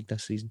Europa League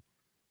this season.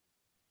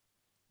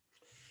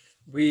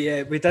 We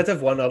did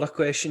have one other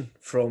question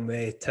from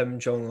Tim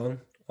Jong-un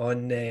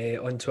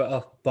on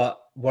Twitter, but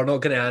we're not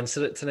going to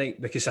answer it tonight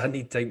because I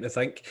need time to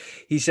think.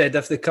 He said,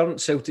 if the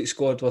current Celtic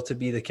squad were to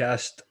be the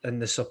cast in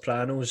The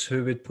Sopranos,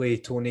 who would play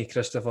Tony,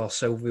 Christopher,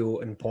 Silvio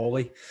and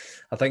Paulie?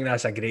 I think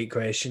that's a great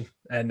question.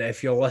 And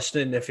if you're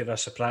listening, if you're a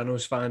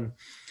Sopranos fan,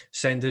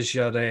 send us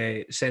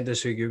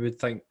who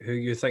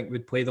you think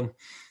would play them.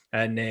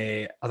 And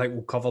I think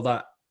we'll cover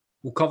that.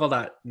 We'll cover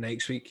that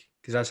next week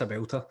because that's a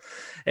belter.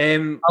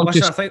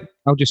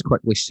 I'll just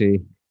quickly say,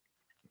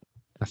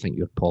 I think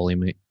you're Paulie,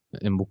 mate.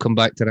 And we'll come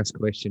back to this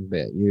question,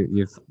 but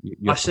you've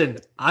listen.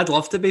 I'd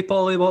love to be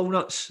Paulie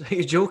Walnuts. Are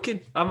you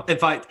joking? In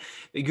fact,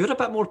 you're a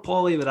bit more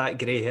Paulie with that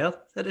grey hair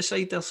at the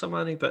side there,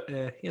 Samani. But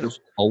it's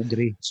all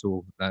grey,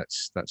 so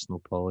that's no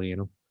Paulie.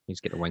 He's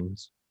got the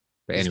wings.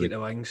 But anyway, he's got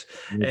the wings.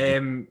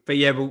 But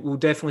yeah, we'll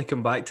definitely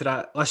come back to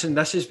that. Listen,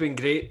 this has been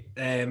great.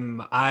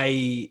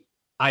 I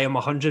am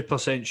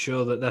 100%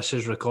 sure that this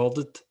is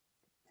recorded.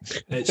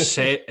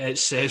 It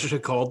says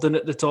recording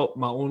at the top.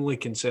 My only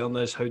concern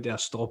is how do I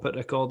stop it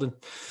recording?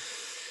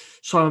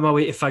 So I'm on my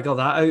way to figure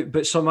that out.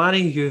 But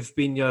Samani, you've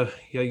been your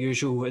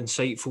usual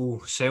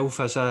insightful self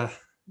as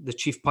the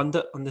chief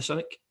pundit on the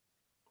Cynic.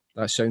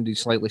 That sounded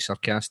slightly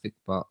sarcastic,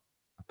 but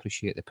I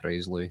appreciate the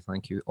praise, Louis.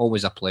 Thank you.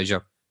 Always a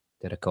pleasure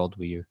to record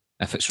with you,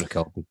 if it's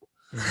recorded.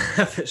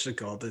 If it's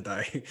recorded,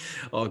 aye.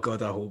 Oh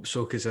God, I hope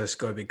so, because it's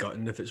got to be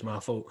gutting if it's my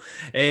fault.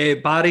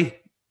 Barry,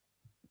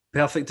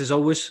 perfect as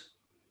always.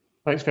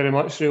 Thanks very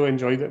much. Really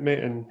enjoyed it, mate.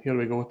 And here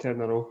we go, 10 in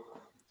a row.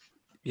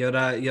 You're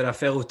a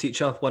fellow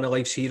teacher, one of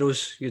life's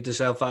heroes. You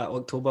deserve that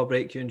October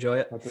break. You enjoy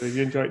it. I do.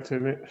 You enjoy it too,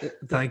 mate.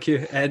 Thank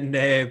you. And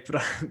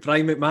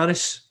Brian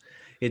McManus,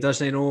 he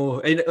doesn't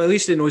know. At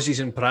least he knows he's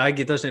in Prague.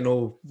 He doesn't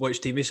know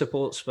which team he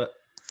supports, but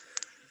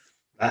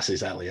that's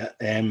exactly it.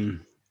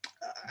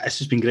 This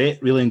has been great.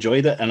 Really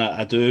enjoyed it, and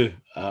I do.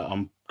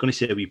 I'm going to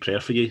say a wee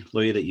prayer for you,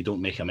 Louis, that you don't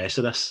make a mess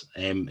of this.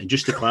 And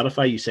just to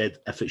clarify, you said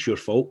if it's your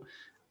fault.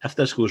 If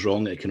this goes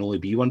wrong, it can only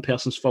be one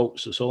person's fault,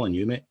 so it's all on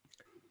you, mate.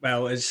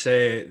 Well, it's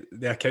the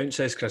account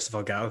says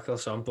Christopher Gallagher,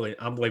 so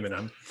I'm blaming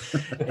him.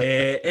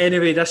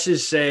 Anyway, this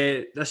has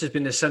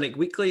been the Cynic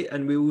Weekly,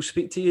 and we will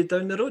speak to you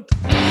down the road.